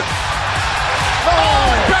smile.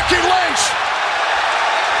 Oh, Becky Lynch!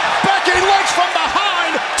 Becky Lynch from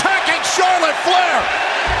behind, tacking Charlotte Flair.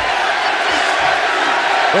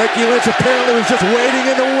 Becky Lynch apparently was just waiting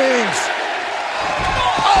in the wings.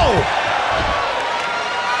 Oh!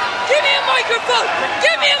 Give me a microphone!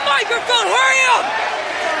 Give me a microphone! Hurry up!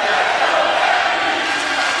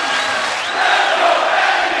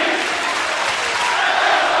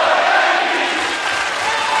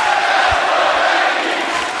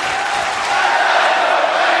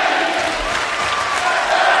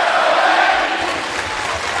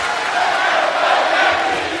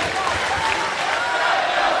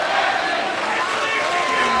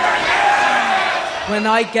 When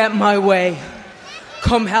I get my way,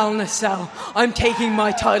 come Hell in a Cell, I'm taking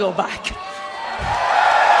my title back.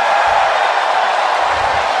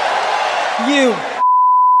 You.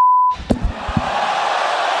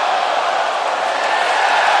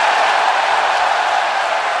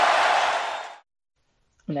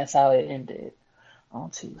 And that's how it ended on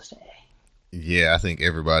Tuesday. Yeah, I think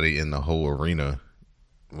everybody in the whole arena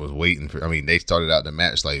was waiting for. I mean, they started out the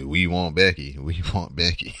match like, "We want Becky, we want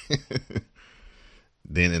Becky."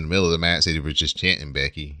 Then in the middle of the match, they were just chanting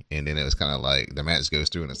Becky, and then it was kind of like the match goes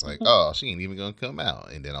through, and it's like, "Oh, she ain't even gonna come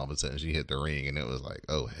out." And then all of a sudden, she hit the ring, and it was like,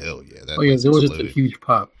 "Oh hell yeah!" There was just a huge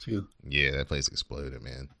pop too. Yeah, that place exploded,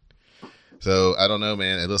 man. So I don't know,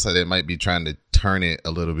 man. It looks like they might be trying to turn it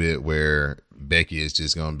a little bit where Becky is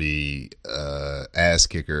just going to be ass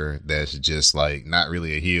kicker that's just like not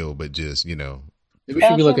really a heel, but just, you know. Maybe it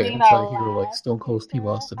should be like an anti-hero like Stone Cold Steve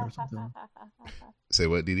Austin or something. Say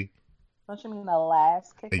what, Didi? Don't you mean a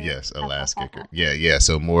last kicker? Yes, a last kicker. Yeah.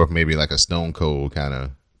 So more of maybe like a Stone Cold kind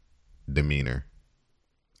of demeanor.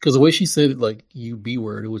 Because the way she said it, like, you B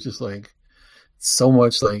word, it was just like so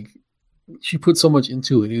much, like, she put so much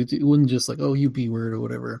into it. It wasn't just like, oh, you B word or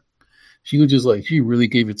whatever. She was just like, she really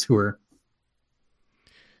gave it to her.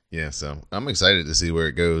 Yeah, so I'm excited to see where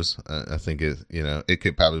it goes. I think it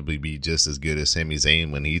could probably be just as good as Sami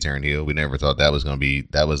Zayn when he turned heel. We never thought that wasn't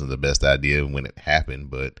the best idea when it happened,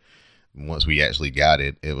 but once we actually got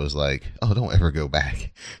it, it was like, oh, don't ever go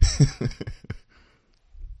back.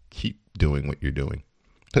 Keep doing what you're doing.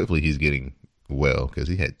 Hopefully he's getting well because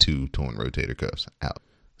he had 2 torn rotator cuffs out.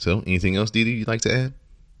 So anything else, Didi, you'd like to add?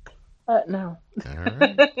 No. All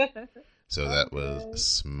right. So that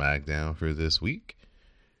was SmackDown for this week.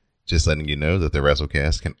 Just letting you know that the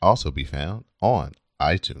WrassleCast can also be found on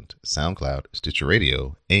iTunes, SoundCloud, Stitcher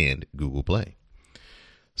Radio, and Google Play.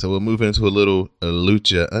 So we'll move into a little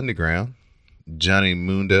Lucha Underground. Johnny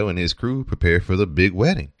Mundo and his crew prepare for the big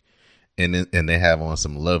wedding, and they have on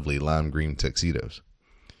some lovely lime green tuxedos.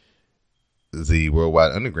 The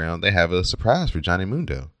Worldwide Underground, they have a surprise for Johnny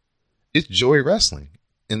Mundo. It's Joey Wrestling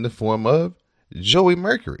in the form of Joey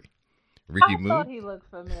Mercury. I thought he looked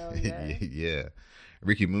familiar. Yeah.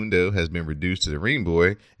 Ricky Mundo has been reduced to the ring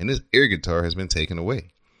boy, and his air guitar has been taken away.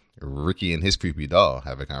 Ricky and his creepy doll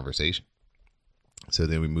have a conversation. So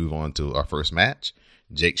then we move on to our first match,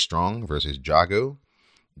 Jake Strong versus Drago.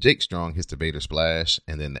 Jake Strong hits the Vader Splash,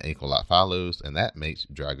 and then the ankle lock follows, and that makes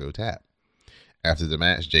Drago tap. After the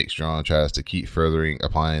match, Jake Strong tries to keep furthering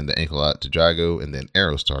applying the ankle lock to Drago, and then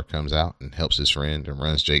Aerostar comes out and helps his friend and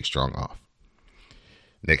runs Jake Strong off.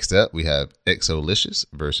 Next up, we have Exolicious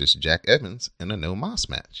versus Jack Evans in a no mas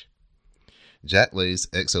match. Jack lays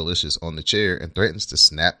Exolicious on the chair and threatens to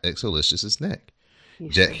snap Exolicious's neck.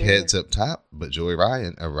 Jack heads up top, but Joey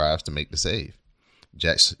Ryan arrives to make the save.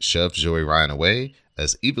 Jack shoves Joey Ryan away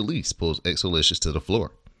as Elias pulls Exolicious to the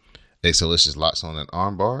floor. Exolicious locks on an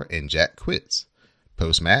armbar and Jack quits.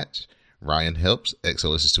 Post-match, Ryan helps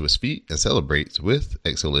Exolicious to his feet and celebrates with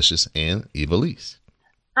Exolicious and Elias.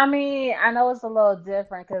 I mean, I know it's a little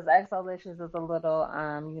different because Exolicious is a little,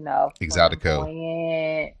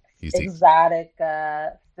 exotico. Exotic,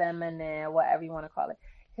 feminine, whatever you want to call it.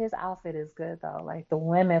 His outfit is good though. Like the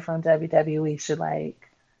women from WWE should like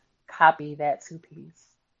copy that 2-piece.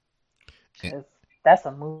 Because that's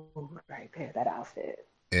a move right there. That outfit.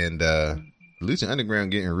 And Lucha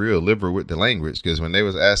Underground getting real liberal with the language because when they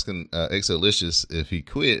was asking Exolicious if he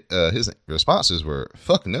quit, his responses were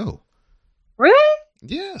 "fuck no." Really?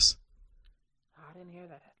 Yes. Oh, I didn't hear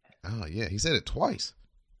that. Oh yeah, he said it twice.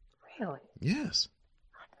 Really? Yes.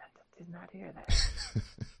 I did not hear that.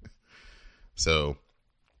 So,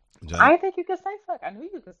 I didn't think you could say fuck. I knew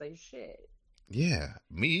you could say shit. Yeah,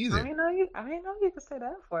 me either. I didn't know you could say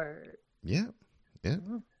that word. Yeah.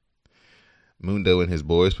 Mm-hmm. Mundo and his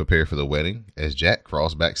boys prepare for the wedding as Jack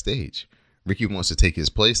crawls backstage. Ricky wants to take his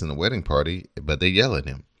place in the wedding party, but they yell at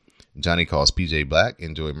him. Johnny calls PJ Black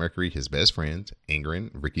and Joey Mercury his best friends, angering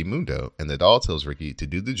Ricky Mundo, and the doll tells Ricky to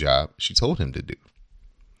do the job she told him to do.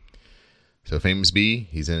 So Famous B,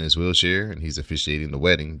 he's in his wheelchair and he's officiating the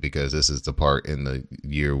wedding because this is the part in the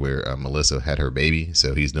year where Melissa had her baby,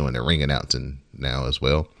 so he's doing the ring announcing now as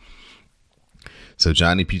well. So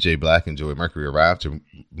Johnny, PJ Black, and Joey Mercury arrive to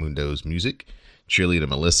Mundo's music. Cheerleader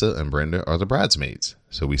Melissa and Brenda are the bridesmaids.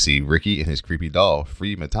 So we see Ricky and his creepy doll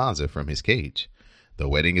free Matanza from his cage. The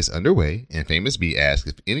wedding is underway, and Famous B asks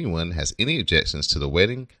if anyone has any objections to the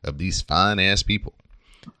wedding of these fine-ass people.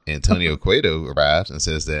 Antonio Cueto arrives and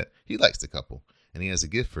says that he likes the couple, and he has a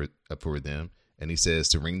gift for them, and he says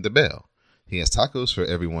to ring the bell. He has tacos for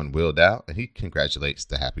everyone wheeled out, and he congratulates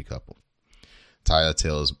the happy couple. Taya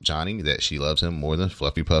tells Johnny that she loves him more than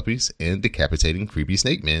fluffy puppies and decapitating creepy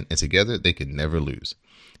snake men, and together they can never lose.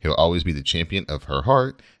 He'll always be the champion of her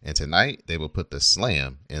heart, and tonight they will put the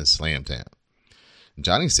slam in Slamtown.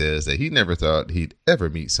 Johnny says that he never thought he'd ever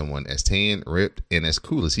meet someone as tan, ripped, and as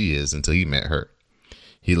cool as he is until he met her.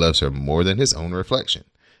 He loves her more than his own reflection,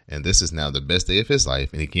 and this is now the best day of his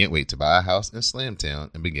life, and he can't wait to buy a house in Slamtown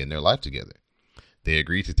and begin their life together. They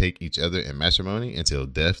agree to take each other in matrimony until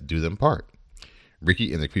death do them part.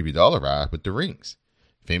 Ricky and the creepy doll arrive with the rings.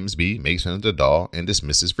 Famous B makes fun of the doll and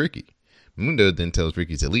dismisses Ricky. Mundo then tells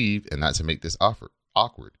Ricky to leave and not to make this offer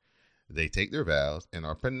awkward. They take their vows and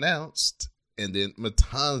are pronounced, and then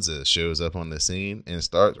Matanza shows up on the scene and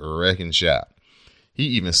starts wrecking shop. He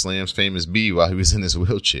even slams Famous B while he was in his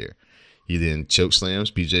wheelchair. He then choke slams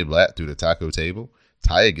PJ Black through the taco table.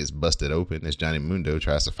 Taya gets busted open as Johnny Mundo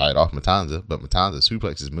tries to fight off Matanza, but Matanza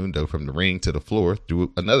suplexes Mundo from the ring to the floor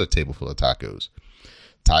through another table full of tacos.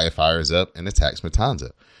 Taya fires up and attacks Matanza,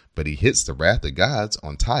 but he hits the Wrath of Gods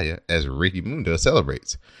on Taya as Ricky Mundo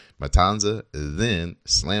celebrates. Matanza then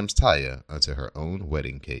slams Taya onto her own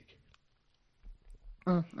wedding cake.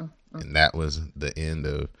 And that was the end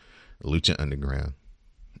of Lucha Underground.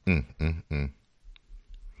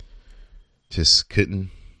 Just couldn't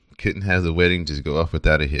have the wedding just go off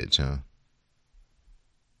without a hitch, huh?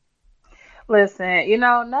 Listen,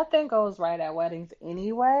 nothing goes right at weddings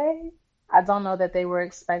anyway. I don't know that they were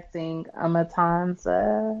expecting a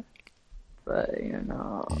Matanza, but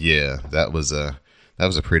Yeah, that was a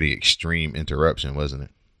pretty extreme interruption, wasn't it?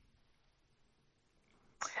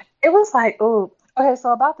 It was like, oh, okay.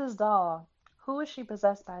 So about this doll, who is she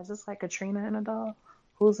possessed by? Is this like Katrina in a doll?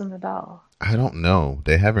 Who's in the doll? I don't know.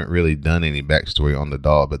 They haven't really done any backstory on the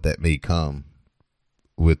doll, but that may come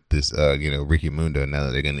with this, Ricky Mundo. Now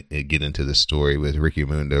that they're going to get into the story with Ricky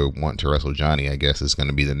Mundo wanting to wrestle Johnny, I guess it's going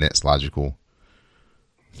to be the next logical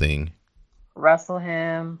thing. Wrestle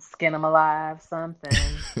him, skin him alive, something.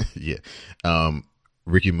 Yeah.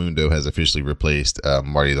 Ricky Mundo has officially replaced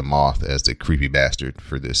Marty the Moth as the creepy bastard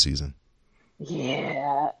for this season.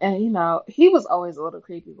 Yeah, and he was always a little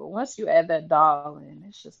creepy, but once you add that doll in,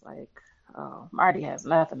 it's just like, oh, Marty has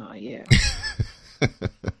nothing on you.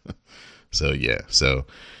 So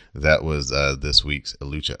that was this week's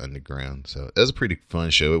Lucha Underground. So it was a pretty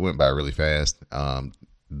fun show. It went by really fast.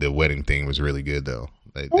 The wedding thing was really good though.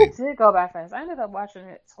 It did go by fast. I ended up watching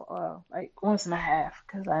it like once and a half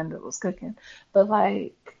because I ended up was cooking, but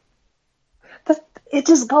it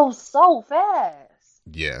just goes so fast.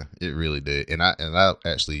 Yeah, it really did. And I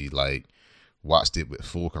actually watched it with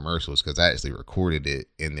full commercials because I actually recorded it,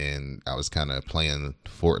 and then I was kind of playing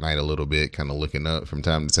Fortnite a little bit, kind of looking up from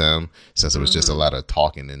time to time since it was just a lot of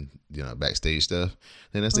talking and backstage stuff.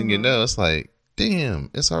 Then next thing you know, it's like, damn,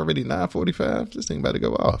 it's already 9:45. This thing about to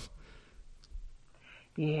go off.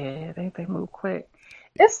 Yeah, they move quick.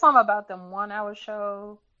 It's something about them 1 hour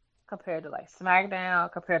show compared to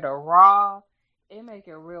SmackDown, compared to Raw. It make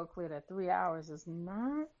it real clear that 3 hours is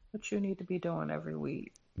not what you need to be doing every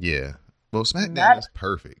week. Yeah. Well, SmackDown is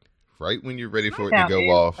perfect. Right when you're ready for it to go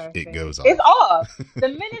off, it goes off. It's off. The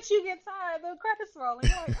minute you get tired, the credits roll, and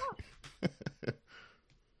you're like,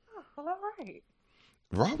 oh, well, all right.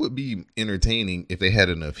 Raw would be entertaining if they had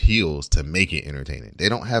enough heels to make it entertaining. They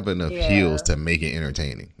don't have enough heels to make it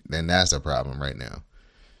entertaining. And that's a problem right now.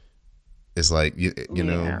 It's like, you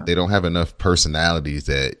know, they don't have enough personalities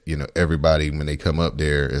that, everybody, when they come up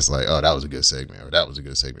there, it's like, oh, that was a good segment, or that was a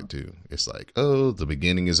good segment too. It's like, oh, the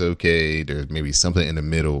beginning is okay. There's maybe something in the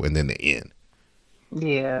middle and then the end.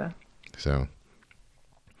 Yeah. So,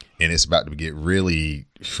 and it's about to get really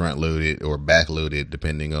front loaded or back loaded,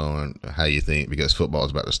 depending on how you think, because football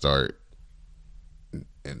is about to start.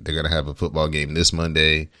 And they're going to have a football game this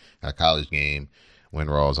Monday, a college game when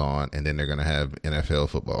Raw's on, and then they're going to have NFL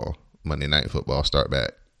football. Monday Night Football start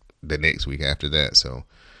back the next week after that. So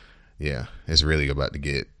yeah, it's really about to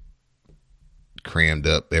get crammed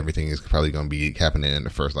up. Everything is probably going to be happening in the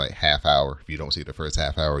first half hour. If you don't see the first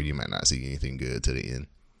half hour, you might not see anything good to the end.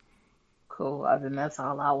 Cool. I mean, that's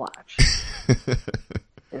all I watch.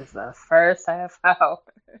 It's the first half hour.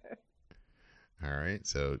 All right.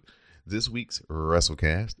 So this week's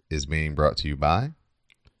WrassleCast is being brought to you by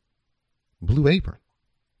Blue Apron.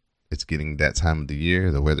 It's getting that time of the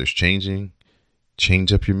year. The weather's changing.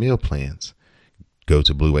 Change up your meal plans. Go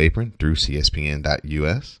to Blue Apron through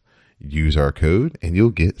CSPN.us. Use our code and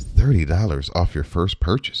you'll get $30 off your first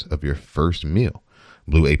purchase of your first meal.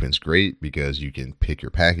 Blue Apron's great because you can pick your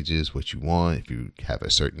packages, what you want. If you have a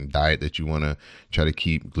certain diet that you want to try to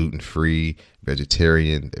keep, gluten-free,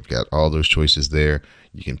 vegetarian, they've got all those choices there.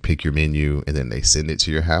 You can pick your menu and then they send it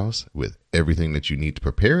to your house with everything that you need to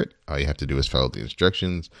prepare it. All you have to do is follow the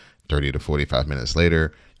instructions. 30 to 45 minutes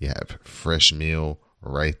later, you have a fresh meal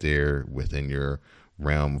right there within your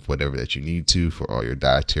realm of whatever that you need to for all your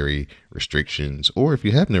dietary restrictions. Or if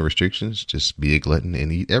you have no restrictions, just be a glutton and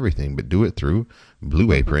eat everything, but do it through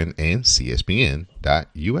Blue Apron and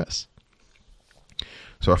CSPN.us.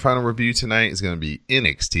 So our final review tonight is going to be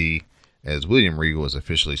NXT, as William Regal is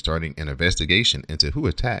officially starting an investigation into who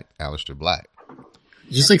attacked Aleister Black.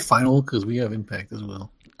 Did you say final? Because we have Impact as well.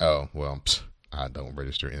 Oh, well, I don't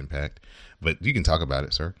register Impact, but you can talk about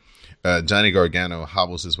it, sir. Johnny Gargano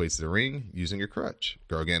hobbles his way to the ring using a crutch.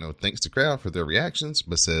 Gargano thanks the crowd for their reactions,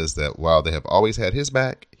 but says that while they have always had his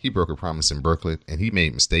back, he broke a promise in Brooklyn and he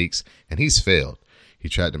made mistakes and he's failed. He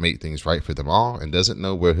tried to make things right for them all and doesn't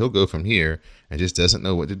know where he'll go from here and just doesn't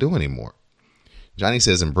know what to do anymore. Johnny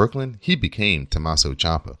says in Brooklyn, he became Tommaso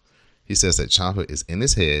Ciampa. He says that Ciampa is in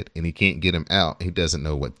his head and he can't get him out. He doesn't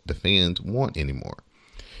know what the fans want anymore.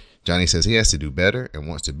 Johnny says he has to do better and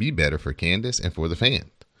wants to be better for Candice and for the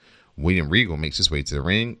fans. William Regal makes his way to the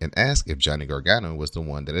ring and asks if Johnny Gargano was the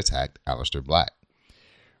one that attacked Aleister Black.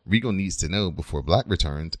 Regal needs to know before Black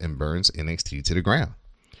returns and burns NXT to the ground.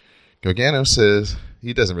 Gargano says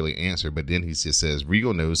he doesn't really answer, but then he just says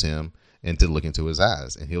Regal knows him and to look into his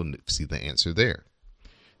eyes, and he'll see the answer there.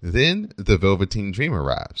 Then the Velveteen Dream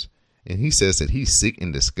arrives, and he says that he's sick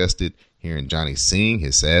and disgusted hearing Johnny sing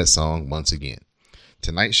his sad song once again.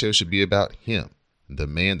 Tonight's show should be about him, the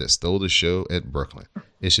man that stole the show at Brooklyn.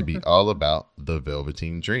 It should be all about the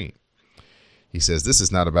Velveteen Dream. He says this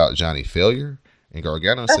is not about Johnny failure, and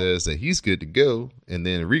Gargano says that he's good to go, and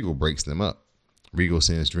then Regal breaks them up. Regal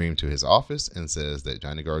sends Dream to his office and says that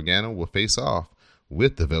Johnny Gargano will face off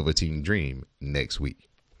with the Velveteen Dream next week.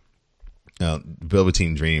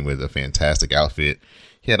 Velveteen Dream with a fantastic outfit.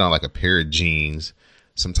 He had on like a pair of jeans,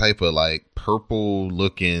 some type of like purple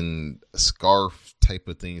looking scarf type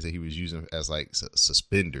of things that he was using as like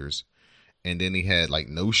suspenders. And then he had like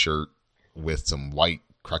no shirt with some white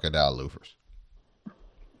crocodile loafers.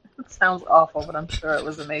 It sounds awful, but I'm sure it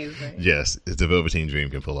was amazing. Yes, the Velveteen Dream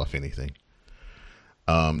can pull off anything.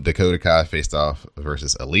 Dakota Kai faced off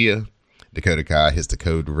versus Elias. Dakota Kai hits the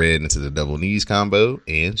code red into the double knees combo,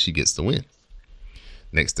 and she gets the win.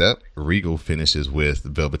 Next up, Regal finishes with the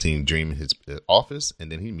Velveteen Dream in his office,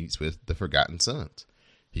 and then he meets with the Forgotten Sons.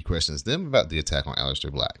 He questions them about the attack on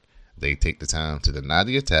Aleister Black. They take the time to deny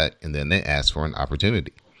the attack, and then they ask for an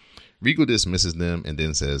opportunity. Regal dismisses them and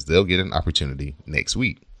then says they'll get an opportunity next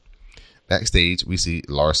week. Backstage, we see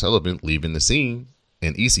Lars Sullivan leaving the scene,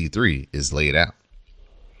 and EC3 is laid out.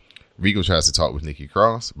 Regal tries to talk with Nikki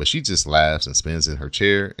Cross, but she just laughs and spins in her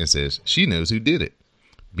chair and says she knows who did it.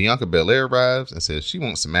 Bianca Belair arrives and says she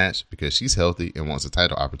wants to match because she's healthy and wants a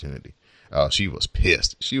title opportunity. She was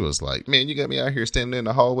pissed. She was like, man, you got me out here standing in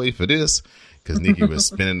the hallway for this? Because Nikki was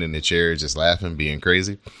spinning in the chair, just laughing, being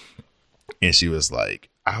crazy. And she was like,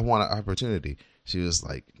 I want an opportunity. She was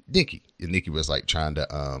like, Nikki. And Nikki was like trying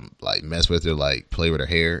to like mess with her, like play with her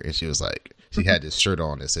hair. And she was like, she had this shirt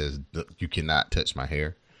on that says, you cannot touch my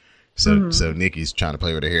hair. So Nikki's trying to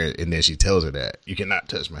play with her hair, and then she tells her that you cannot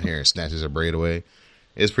touch my hair and snatches her braid away.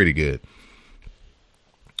 It's pretty good.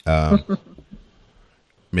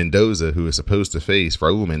 Mendoza, who is supposed to face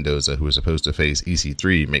Raul Mendoza, who is supposed to face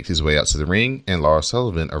EC3, makes his way out to the ring, and Lars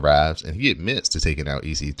Sullivan arrives, and he admits to taking out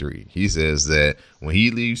EC3. He says that when he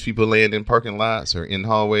leaves people laying in parking lots or in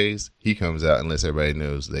hallways, he comes out and lets everybody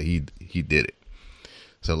know that he did it.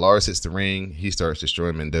 So Lars hits the ring. He starts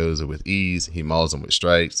destroying Mendoza with ease. He mauls him with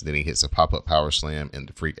strikes. Then he hits a pop-up power slam and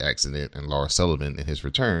the freak accident, and Lars Sullivan, in his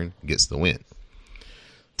return, gets the win.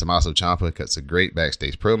 Tommaso Ciampa cuts a great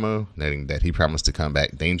backstage promo, noting that he promised to come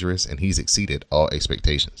back dangerous, and he's exceeded all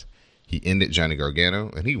expectations. He ended Johnny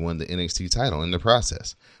Gargano, and he won the NXT title in the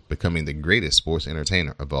process, becoming the greatest sports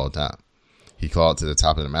entertainer of all time. He clawed to the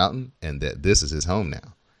top of the mountain, and that this is his home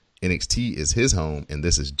now. NXT is his home, and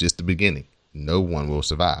this is just the beginning. No one will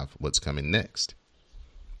survive what's coming next.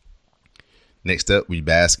 Next up, we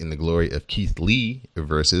bask in the glory of Keith Lee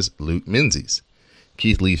versus Luke Menzies.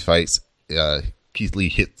 Keith Lee hits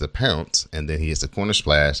the pounce, and then he hits the corner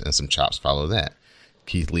splash, and some chops follow that.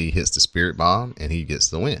 Keith Lee hits the spirit bomb, and he gets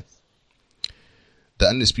the win. The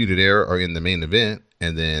Undisputed Era are in the main event,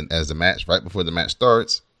 and then right before the match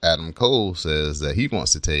starts, Adam Cole says that he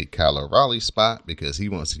wants to take Kyle O'Reilly's spot because he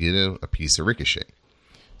wants to get him a piece of Ricochet.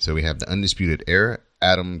 So we have the Undisputed Era,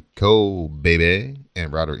 Adam Cole, baby,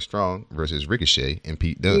 and Roderick Strong versus Ricochet and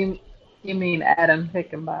Pete Dunne. You mean Adam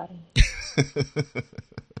Hickenbottom?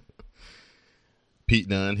 Pete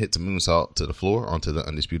Dunne hits a moonsault to the floor onto the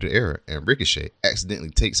Undisputed Era, and Ricochet accidentally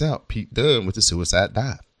takes out Pete Dunne with a suicide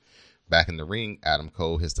dive. Back in the ring, Adam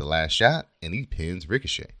Cole hits the last shot, and he pins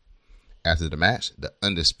Ricochet. After the match, the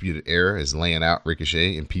Undisputed Era is laying out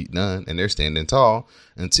Ricochet and Pete Dunne, and they're standing tall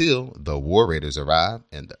until the War Raiders arrive,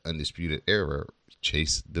 and the Undisputed Era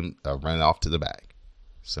chase them, run off to the back.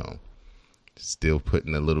 So, still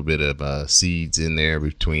putting a little bit of seeds in there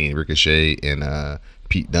between Ricochet and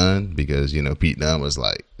Pete Dunne, because, Pete Dunne was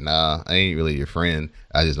like, nah, I ain't really your friend.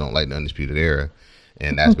 I just don't like the Undisputed Era.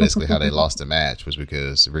 And that's basically how they lost the match, was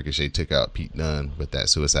because Ricochet took out Pete Dunne with that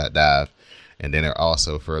suicide dive. And then they're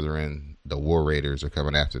also furthering the War Raiders are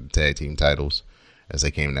coming after the tag team titles as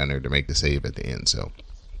they came down there to make the save at the end. So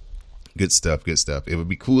good stuff. It would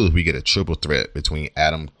be cool if we get a triple threat between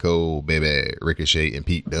Adam Cole, baby, Ricochet, and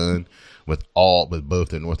Pete Dunne with both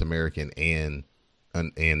the North American and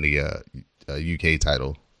and the UK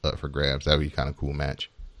title up for grabs. That would be kind of cool match.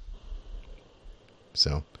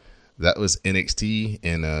 So that was NXT,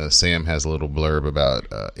 and Sam has a little blurb about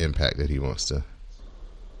Impact that he wants to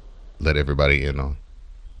let everybody in on.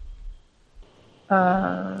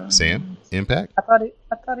 Sam, Impact? I thought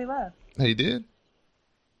he left. Oh, he did?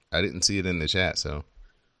 I didn't see it in the chat, so.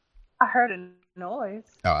 I heard a noise.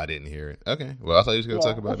 Oh, I didn't hear it. Okay. Well, I thought he was going to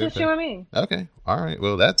talk about That's Impact. what you and me. Okay. All right.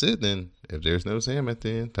 Well, that's it then. If there's no Sam at the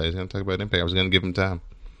end, I thought he was going to talk about Impact. I was going to give him time.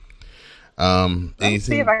 Let me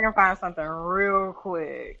see if I can find something real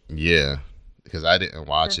quick. Yeah, because I didn't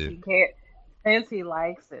watch it. Since he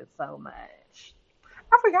likes it so much.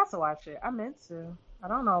 I forgot to watch it. I meant to. I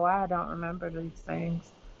don't know why I don't remember these things.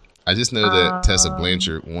 I just know that Tessa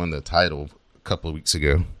Blanchard won the title a couple of weeks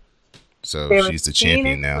ago. So she's the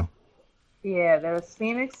champion now. Yeah, there was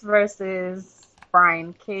Phoenix versus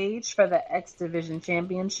Brian Cage for the X Division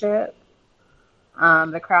Championship.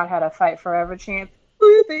 The crowd had a fight forever chant. Who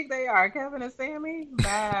do you think they are, Kevin and Sammy?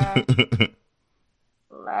 Bye.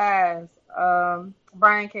 Last.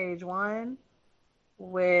 Brian Cage won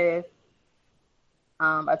with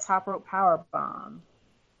a top rope power bomb.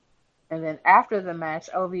 And then after the match,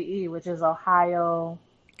 OVE, which is Ohio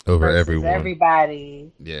over versus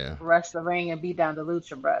everybody, yeah, rushed the ring and beat down the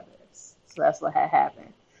Lucha Brothers. So that's what had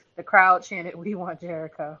happened. The crowd chanted, "We want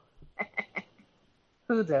Jericho."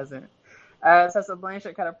 Who doesn't? Tessa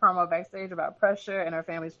Blanchard cut a promo backstage about pressure and her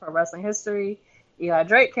family's pro wrestling history. Eli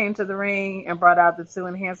Drake came to the ring and brought out the 2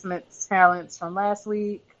 enhancement talents from last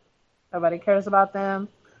week. Nobody cares about them.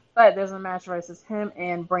 But there's a match versus him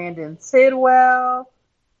and Brandon Tidwell.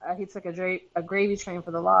 He took a gravy train for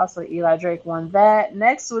the loss, so Eli Drake won that.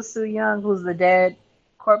 Next was Sue Young, who's the dead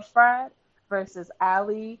corpse bride, versus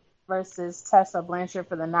Ali versus Tessa Blanchard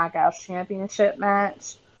for the Knockouts Championship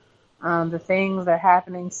match. The things that are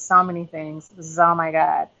happening, so many things. Oh my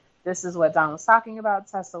God. This is what Don was talking about.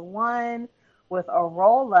 Tessa won with a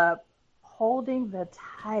roll-up holding the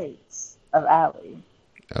tights of Ali.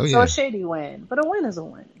 Oh, yeah. So a shady win, but a win is a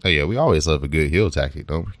win. Oh, yeah. We always love a good heel tactic,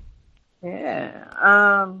 don't we?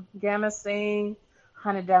 Yeah. Gamma Singh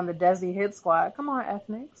hunted down the Desi Hit Squad. Come on,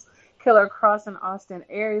 Ethnics. Killer Cross and Austin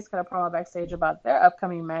Aries cut a promo backstage about their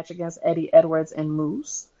upcoming match against Eddie Edwards and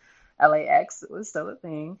Moose. LAX was still a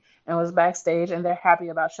thing and was backstage, and they're happy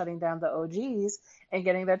about shutting down the OGs and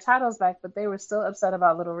getting their titles back, but they were still upset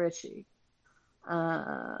about Little Richie.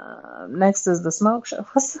 Next is the Smoke Show.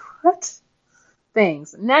 What?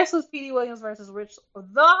 Things. Next was Petey Williams versus Rich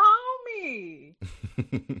the Homie.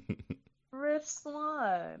 Rich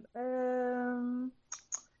Swann.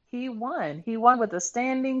 He won. He won with a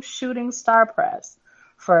standing shooting star press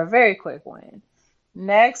for a very quick win.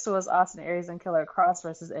 Next was Austin Aries and Killer Cross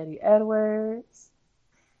versus Eddie Edwards.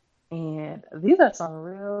 And these are some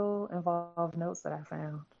real involved notes that I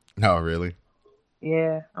found. Oh, really?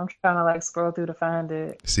 Yeah. I'm trying to scroll through to find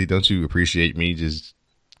it. See, don't you appreciate me just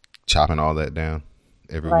chopping all that down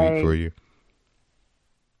every week for you?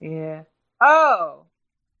 Yeah.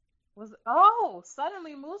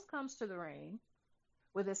 Suddenly Moose comes to the ring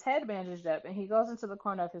with his head bandaged up, and he goes into the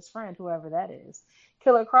corner of his friend, whoever that is.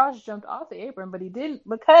 Killer Cross jumped off the apron, but he didn't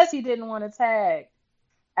want to tag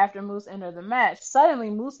after Moose entered the match. Suddenly,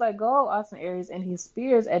 Moose let go of Austin Aries, and he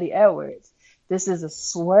spears Eddie Edwards. This is a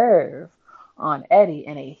swerve on Eddie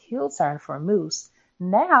and a heel turn for Moose.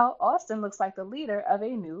 Now, Austin looks like the leader of a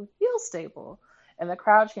new heel stable, and the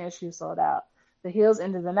crowd chants "You sold out." The heels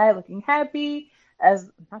ended the night looking happy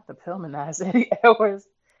as, not the Pillmanized, Eddie Edwards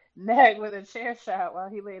neck with a chair shot while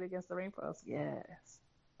he laid against the ring post. Yes.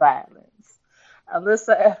 Violence.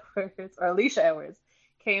 Alicia Edwards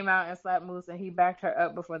came out and slapped Moose, and he backed her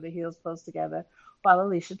up before the heels closed together while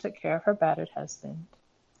Alicia took care of her battered husband.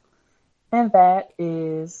 And that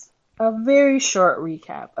is a very short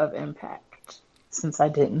recap of Impact, since I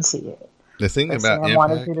didn't see it. The thing about Impact,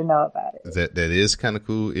 wanted you to know about it. That is kind of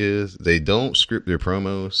cool is they don't script their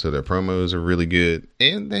promos, so their promos are really good,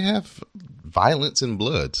 and they have violence and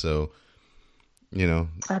blood. So, I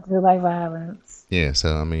do like violence. Yeah,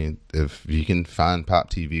 so I mean, if you can find Pop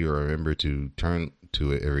TV or remember to turn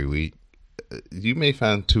to it every week, you may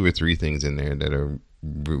find 2 or 3 things in there that are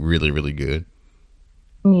really, really good.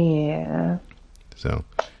 Yeah. So,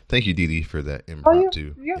 thank you, Dee Dee, for that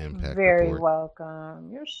impromptu Impact very report.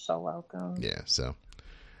 Welcome. You're so welcome. Yeah, so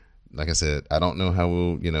like I said, I don't know how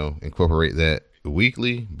we'll, incorporate that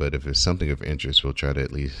weekly, but if it's something of interest, we'll try to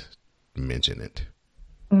at least mention it.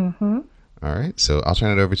 Mm-hmm. All right, so I'll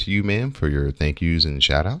turn it over to you, ma'am, for your thank yous and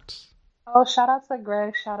shout outs. Oh, shout out to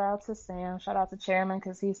Greg, shout out to Sam, shout out to Chairman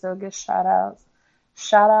because he still gets shout outs.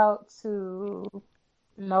 Shout out to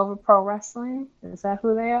Nova Pro Wrestling. Is that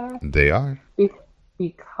who they are? They are.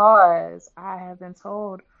 because I have been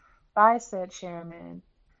told by said chairman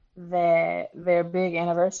that their big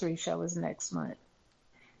anniversary show is next month.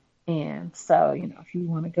 And so, if you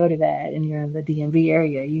want to go to that and you're in the DMV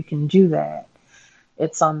area, you can do that.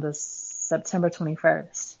 It's on the September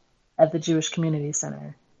 21st at the Jewish Community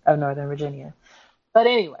Center of Northern Virginia. But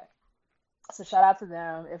anyway, so shout out to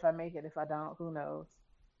them. If I make it, if I don't, who knows?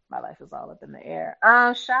 My life is all up in the air.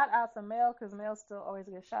 Shout out to Mel, because Mel still always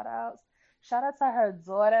gets shout outs. Shout out to her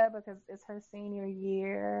daughter because it's her senior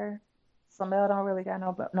year. So Mel don't really got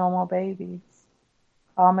no more babies.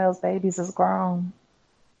 All Mel's babies is grown.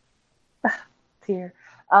 Tear.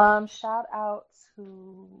 Shout out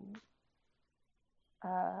to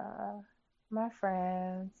my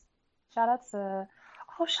friends. Shout out to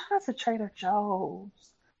Trader Joe's.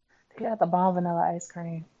 They got the bomb vanilla ice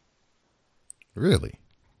cream. Really?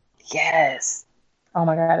 Yes. Oh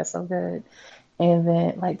my God, it's so good. And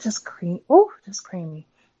then just cream. Ooh, just creamy.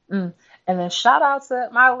 And then shout out to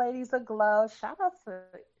my ladies aglow. Shout out to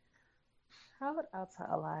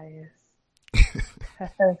Elias.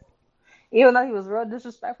 Even though he was real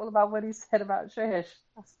disrespectful about what he said about Trish,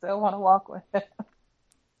 I still want to walk with him.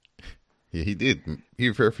 Yeah, he did. He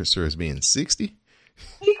referenced her as being 60.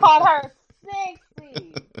 He called her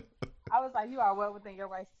 60. I was like, you are well within your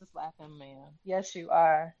rights to slap him, man. Yes, you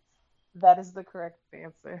are. That is the correct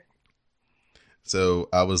answer. So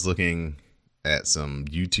I was looking at some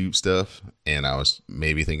YouTube stuff, and I was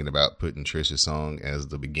maybe thinking about putting Trish's song as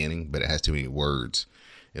the beginning, but it has too many words.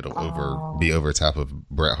 It'll be over top of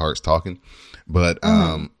Bret Hart's talking. But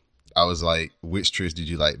I was like, which Trish did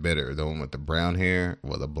you like better? The one with the brown hair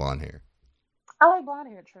or the blonde hair? I like blonde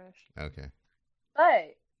hair Trish. Okay.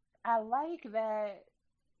 But I like that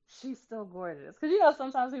she's still gorgeous. Because,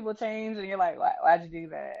 sometimes people change and you're like, why'd you do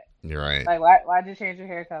that? You're right. Like, why'd you change your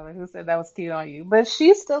hair color? Who said that was cute on you? But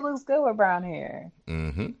she still looks good with brown hair.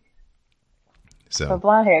 Mm-hmm. So, but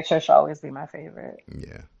blonde hair Trish will always be my favorite.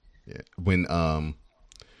 Yeah.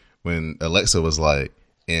 When Alexa was like,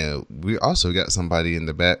 and we also got somebody in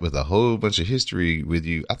the back with a whole bunch of history with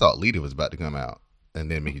you, I thought Lita was about to come out.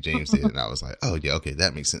 And then Mickey James did. And I was like, oh, yeah, okay,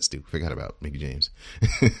 that makes sense, too. Forgot about Mickey James.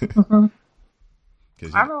 I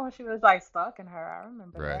remember when she was, stalking her. I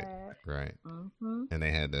remember that. Right. Mm-hmm. And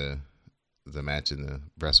they had the match in the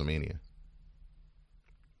WrassleMania.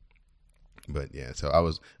 But, yeah, so I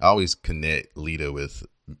always connect Lita with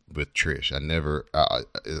Trish.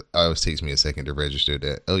 It always takes me a second to register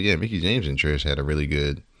that, oh yeah, Mickey James and Trish had a really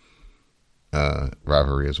good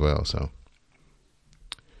rivalry as well. So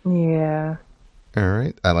yeah. All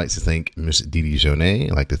right. I'd like to thank Miss Didi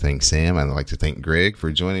Jonet. I'd like to thank Sam. I'd like to thank Greg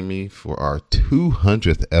for joining me for our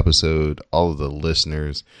 200th episode. All of the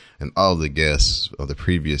listeners and all of the guests of the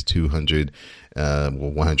previous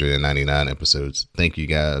 199 episodes. Thank you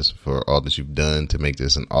guys for all that you've done to make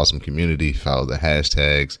this an awesome community. Follow the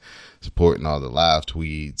hashtags, supporting all the live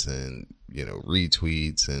tweets and,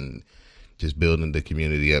 retweets and just building the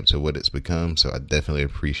community up to what it's become. So I definitely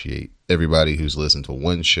appreciate everybody who's listened to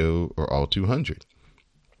one show or all 200.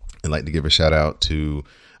 I'd like to give a shout out to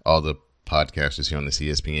all the podcasters here on the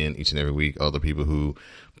CSPN each and every week, all the people who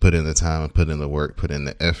put in the time, put in the work, put in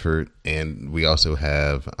the effort. And we also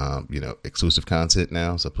have, exclusive content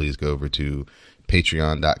now. So please go over to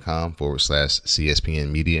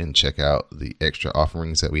patreon.com/CSPN media and check out the extra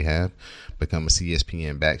offerings that we have. Become a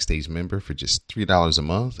CSPN backstage member for just $3 a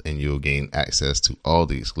month, and you'll gain access to all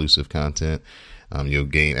the exclusive content. You'll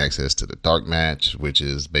gain access to the dark match, which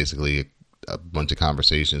is basically a bunch of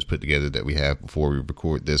conversations put together that we have before we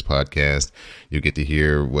record this podcast. You'll get to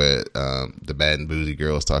hear what the Bad and Boozy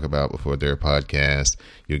girls talk about before their podcast.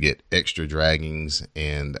 You'll get extra draggings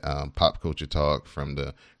and pop culture talk from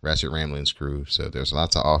the Ratchet Ramblings crew. So there's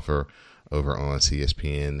lots to offer over on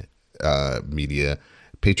CSPN Media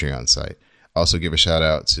Patreon site. Also give a shout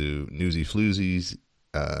out to Newsy Floozies,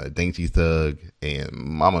 Dainty Thug, and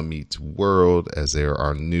Mama Meets World, as there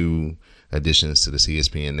are new additions to the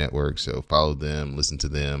CSPN network. So follow them, listen to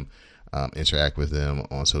them, interact with them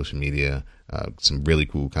on social media. Some really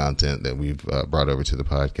cool content that we've brought over to the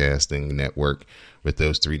podcasting network with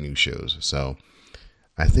those 3 new shows. So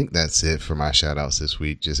I think that's it for my shout outs this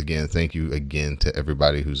week. Just again, thank you again to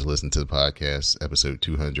everybody who's listened to the podcast, episode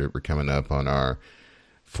 200. We're coming up on our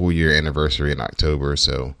 4-year anniversary in October.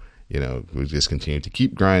 So, we'll just continue to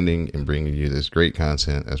keep grinding and bringing you this great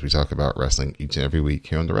content as we talk about wrestling each and every week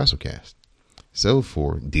here on the WrassleCast. So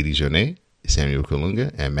for Didi Jonet, Samuel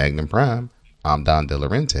Kalunga, and Magnum Prime, I'm Don De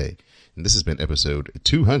Laurenti, and this has been episode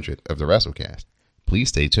 200 of the WrassleCast. Please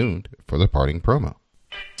stay tuned for the parting promo.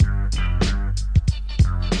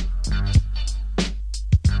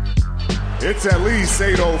 It's at least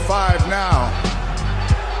 8:05 now.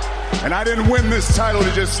 And I didn't win this title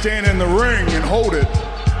to just stand in the ring and hold it.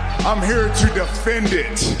 I'm here to defend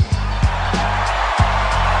it.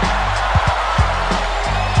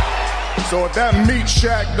 So if that meat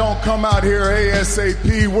shack don't come out here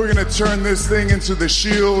ASAP, we're going to turn this thing into the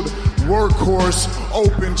Shield Workhorse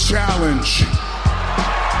Open Challenge.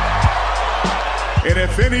 And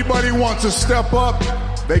if anybody wants to step up,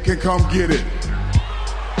 they can come get it.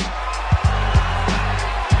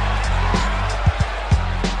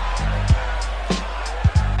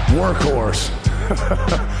 Workhorse.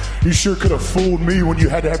 You sure could have fooled me when you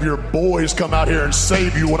had to have your boys come out here and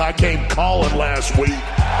save you when I came calling last week.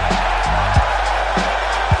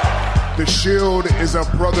 The Shield is a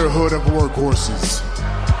brotherhood of workhorses.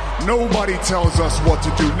 Nobody tells us what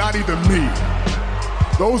to do, not even me.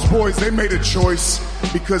 Those boys, they made a choice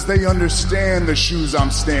because they understand the shoes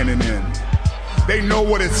I'm standing in. They know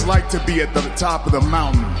what it's like to be at the top of the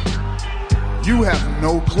mountain. You have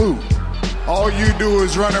no clue. All you do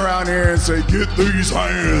is run around here and say, get these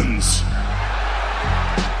hands.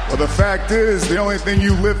 Well, the fact is, the only thing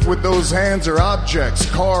you lift with those hands are objects,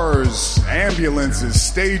 cars, ambulances,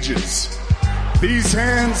 stages. These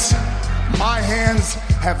hands, my hands,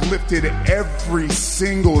 have lifted every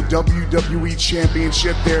single WWE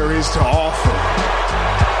championship there is to offer.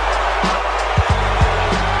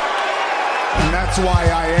 And that's why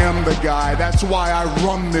I am the guy. That's why I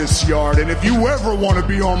run this yard. And if you ever want to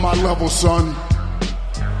be on my level, son,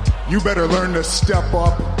 you better learn to step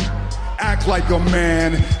up, act like a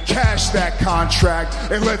man, cash that contract,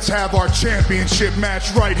 and let's have our championship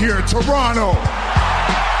match right here in Toronto.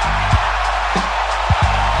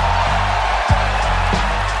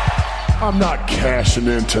 I'm not cashing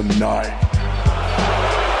in tonight.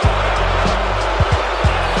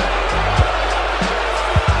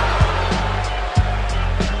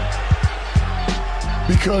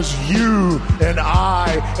 Because you and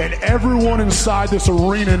I and everyone inside this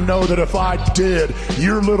arena know that if I did,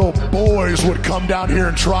 your little boys would come down here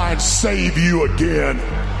and try and save you again.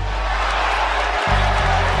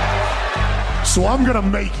 So I'm going to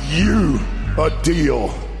make you a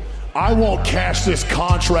deal. I won't cash this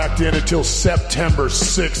contract in until September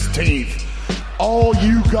 16th. All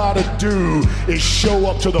you gotta do is show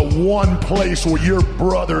up to the one place where your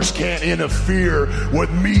brothers can't interfere with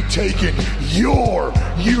me taking your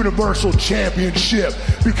Universal Championship.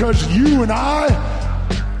 Because you and I,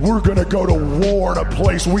 we're gonna go to war in a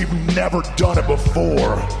place we've never done it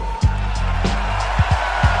before.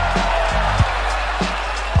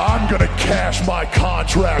 I'm gonna cash my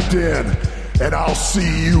contract in, and I'll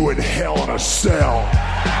see you in Hell in a Cell.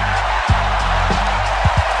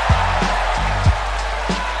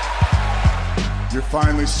 You're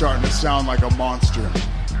finally starting to sound like a monster.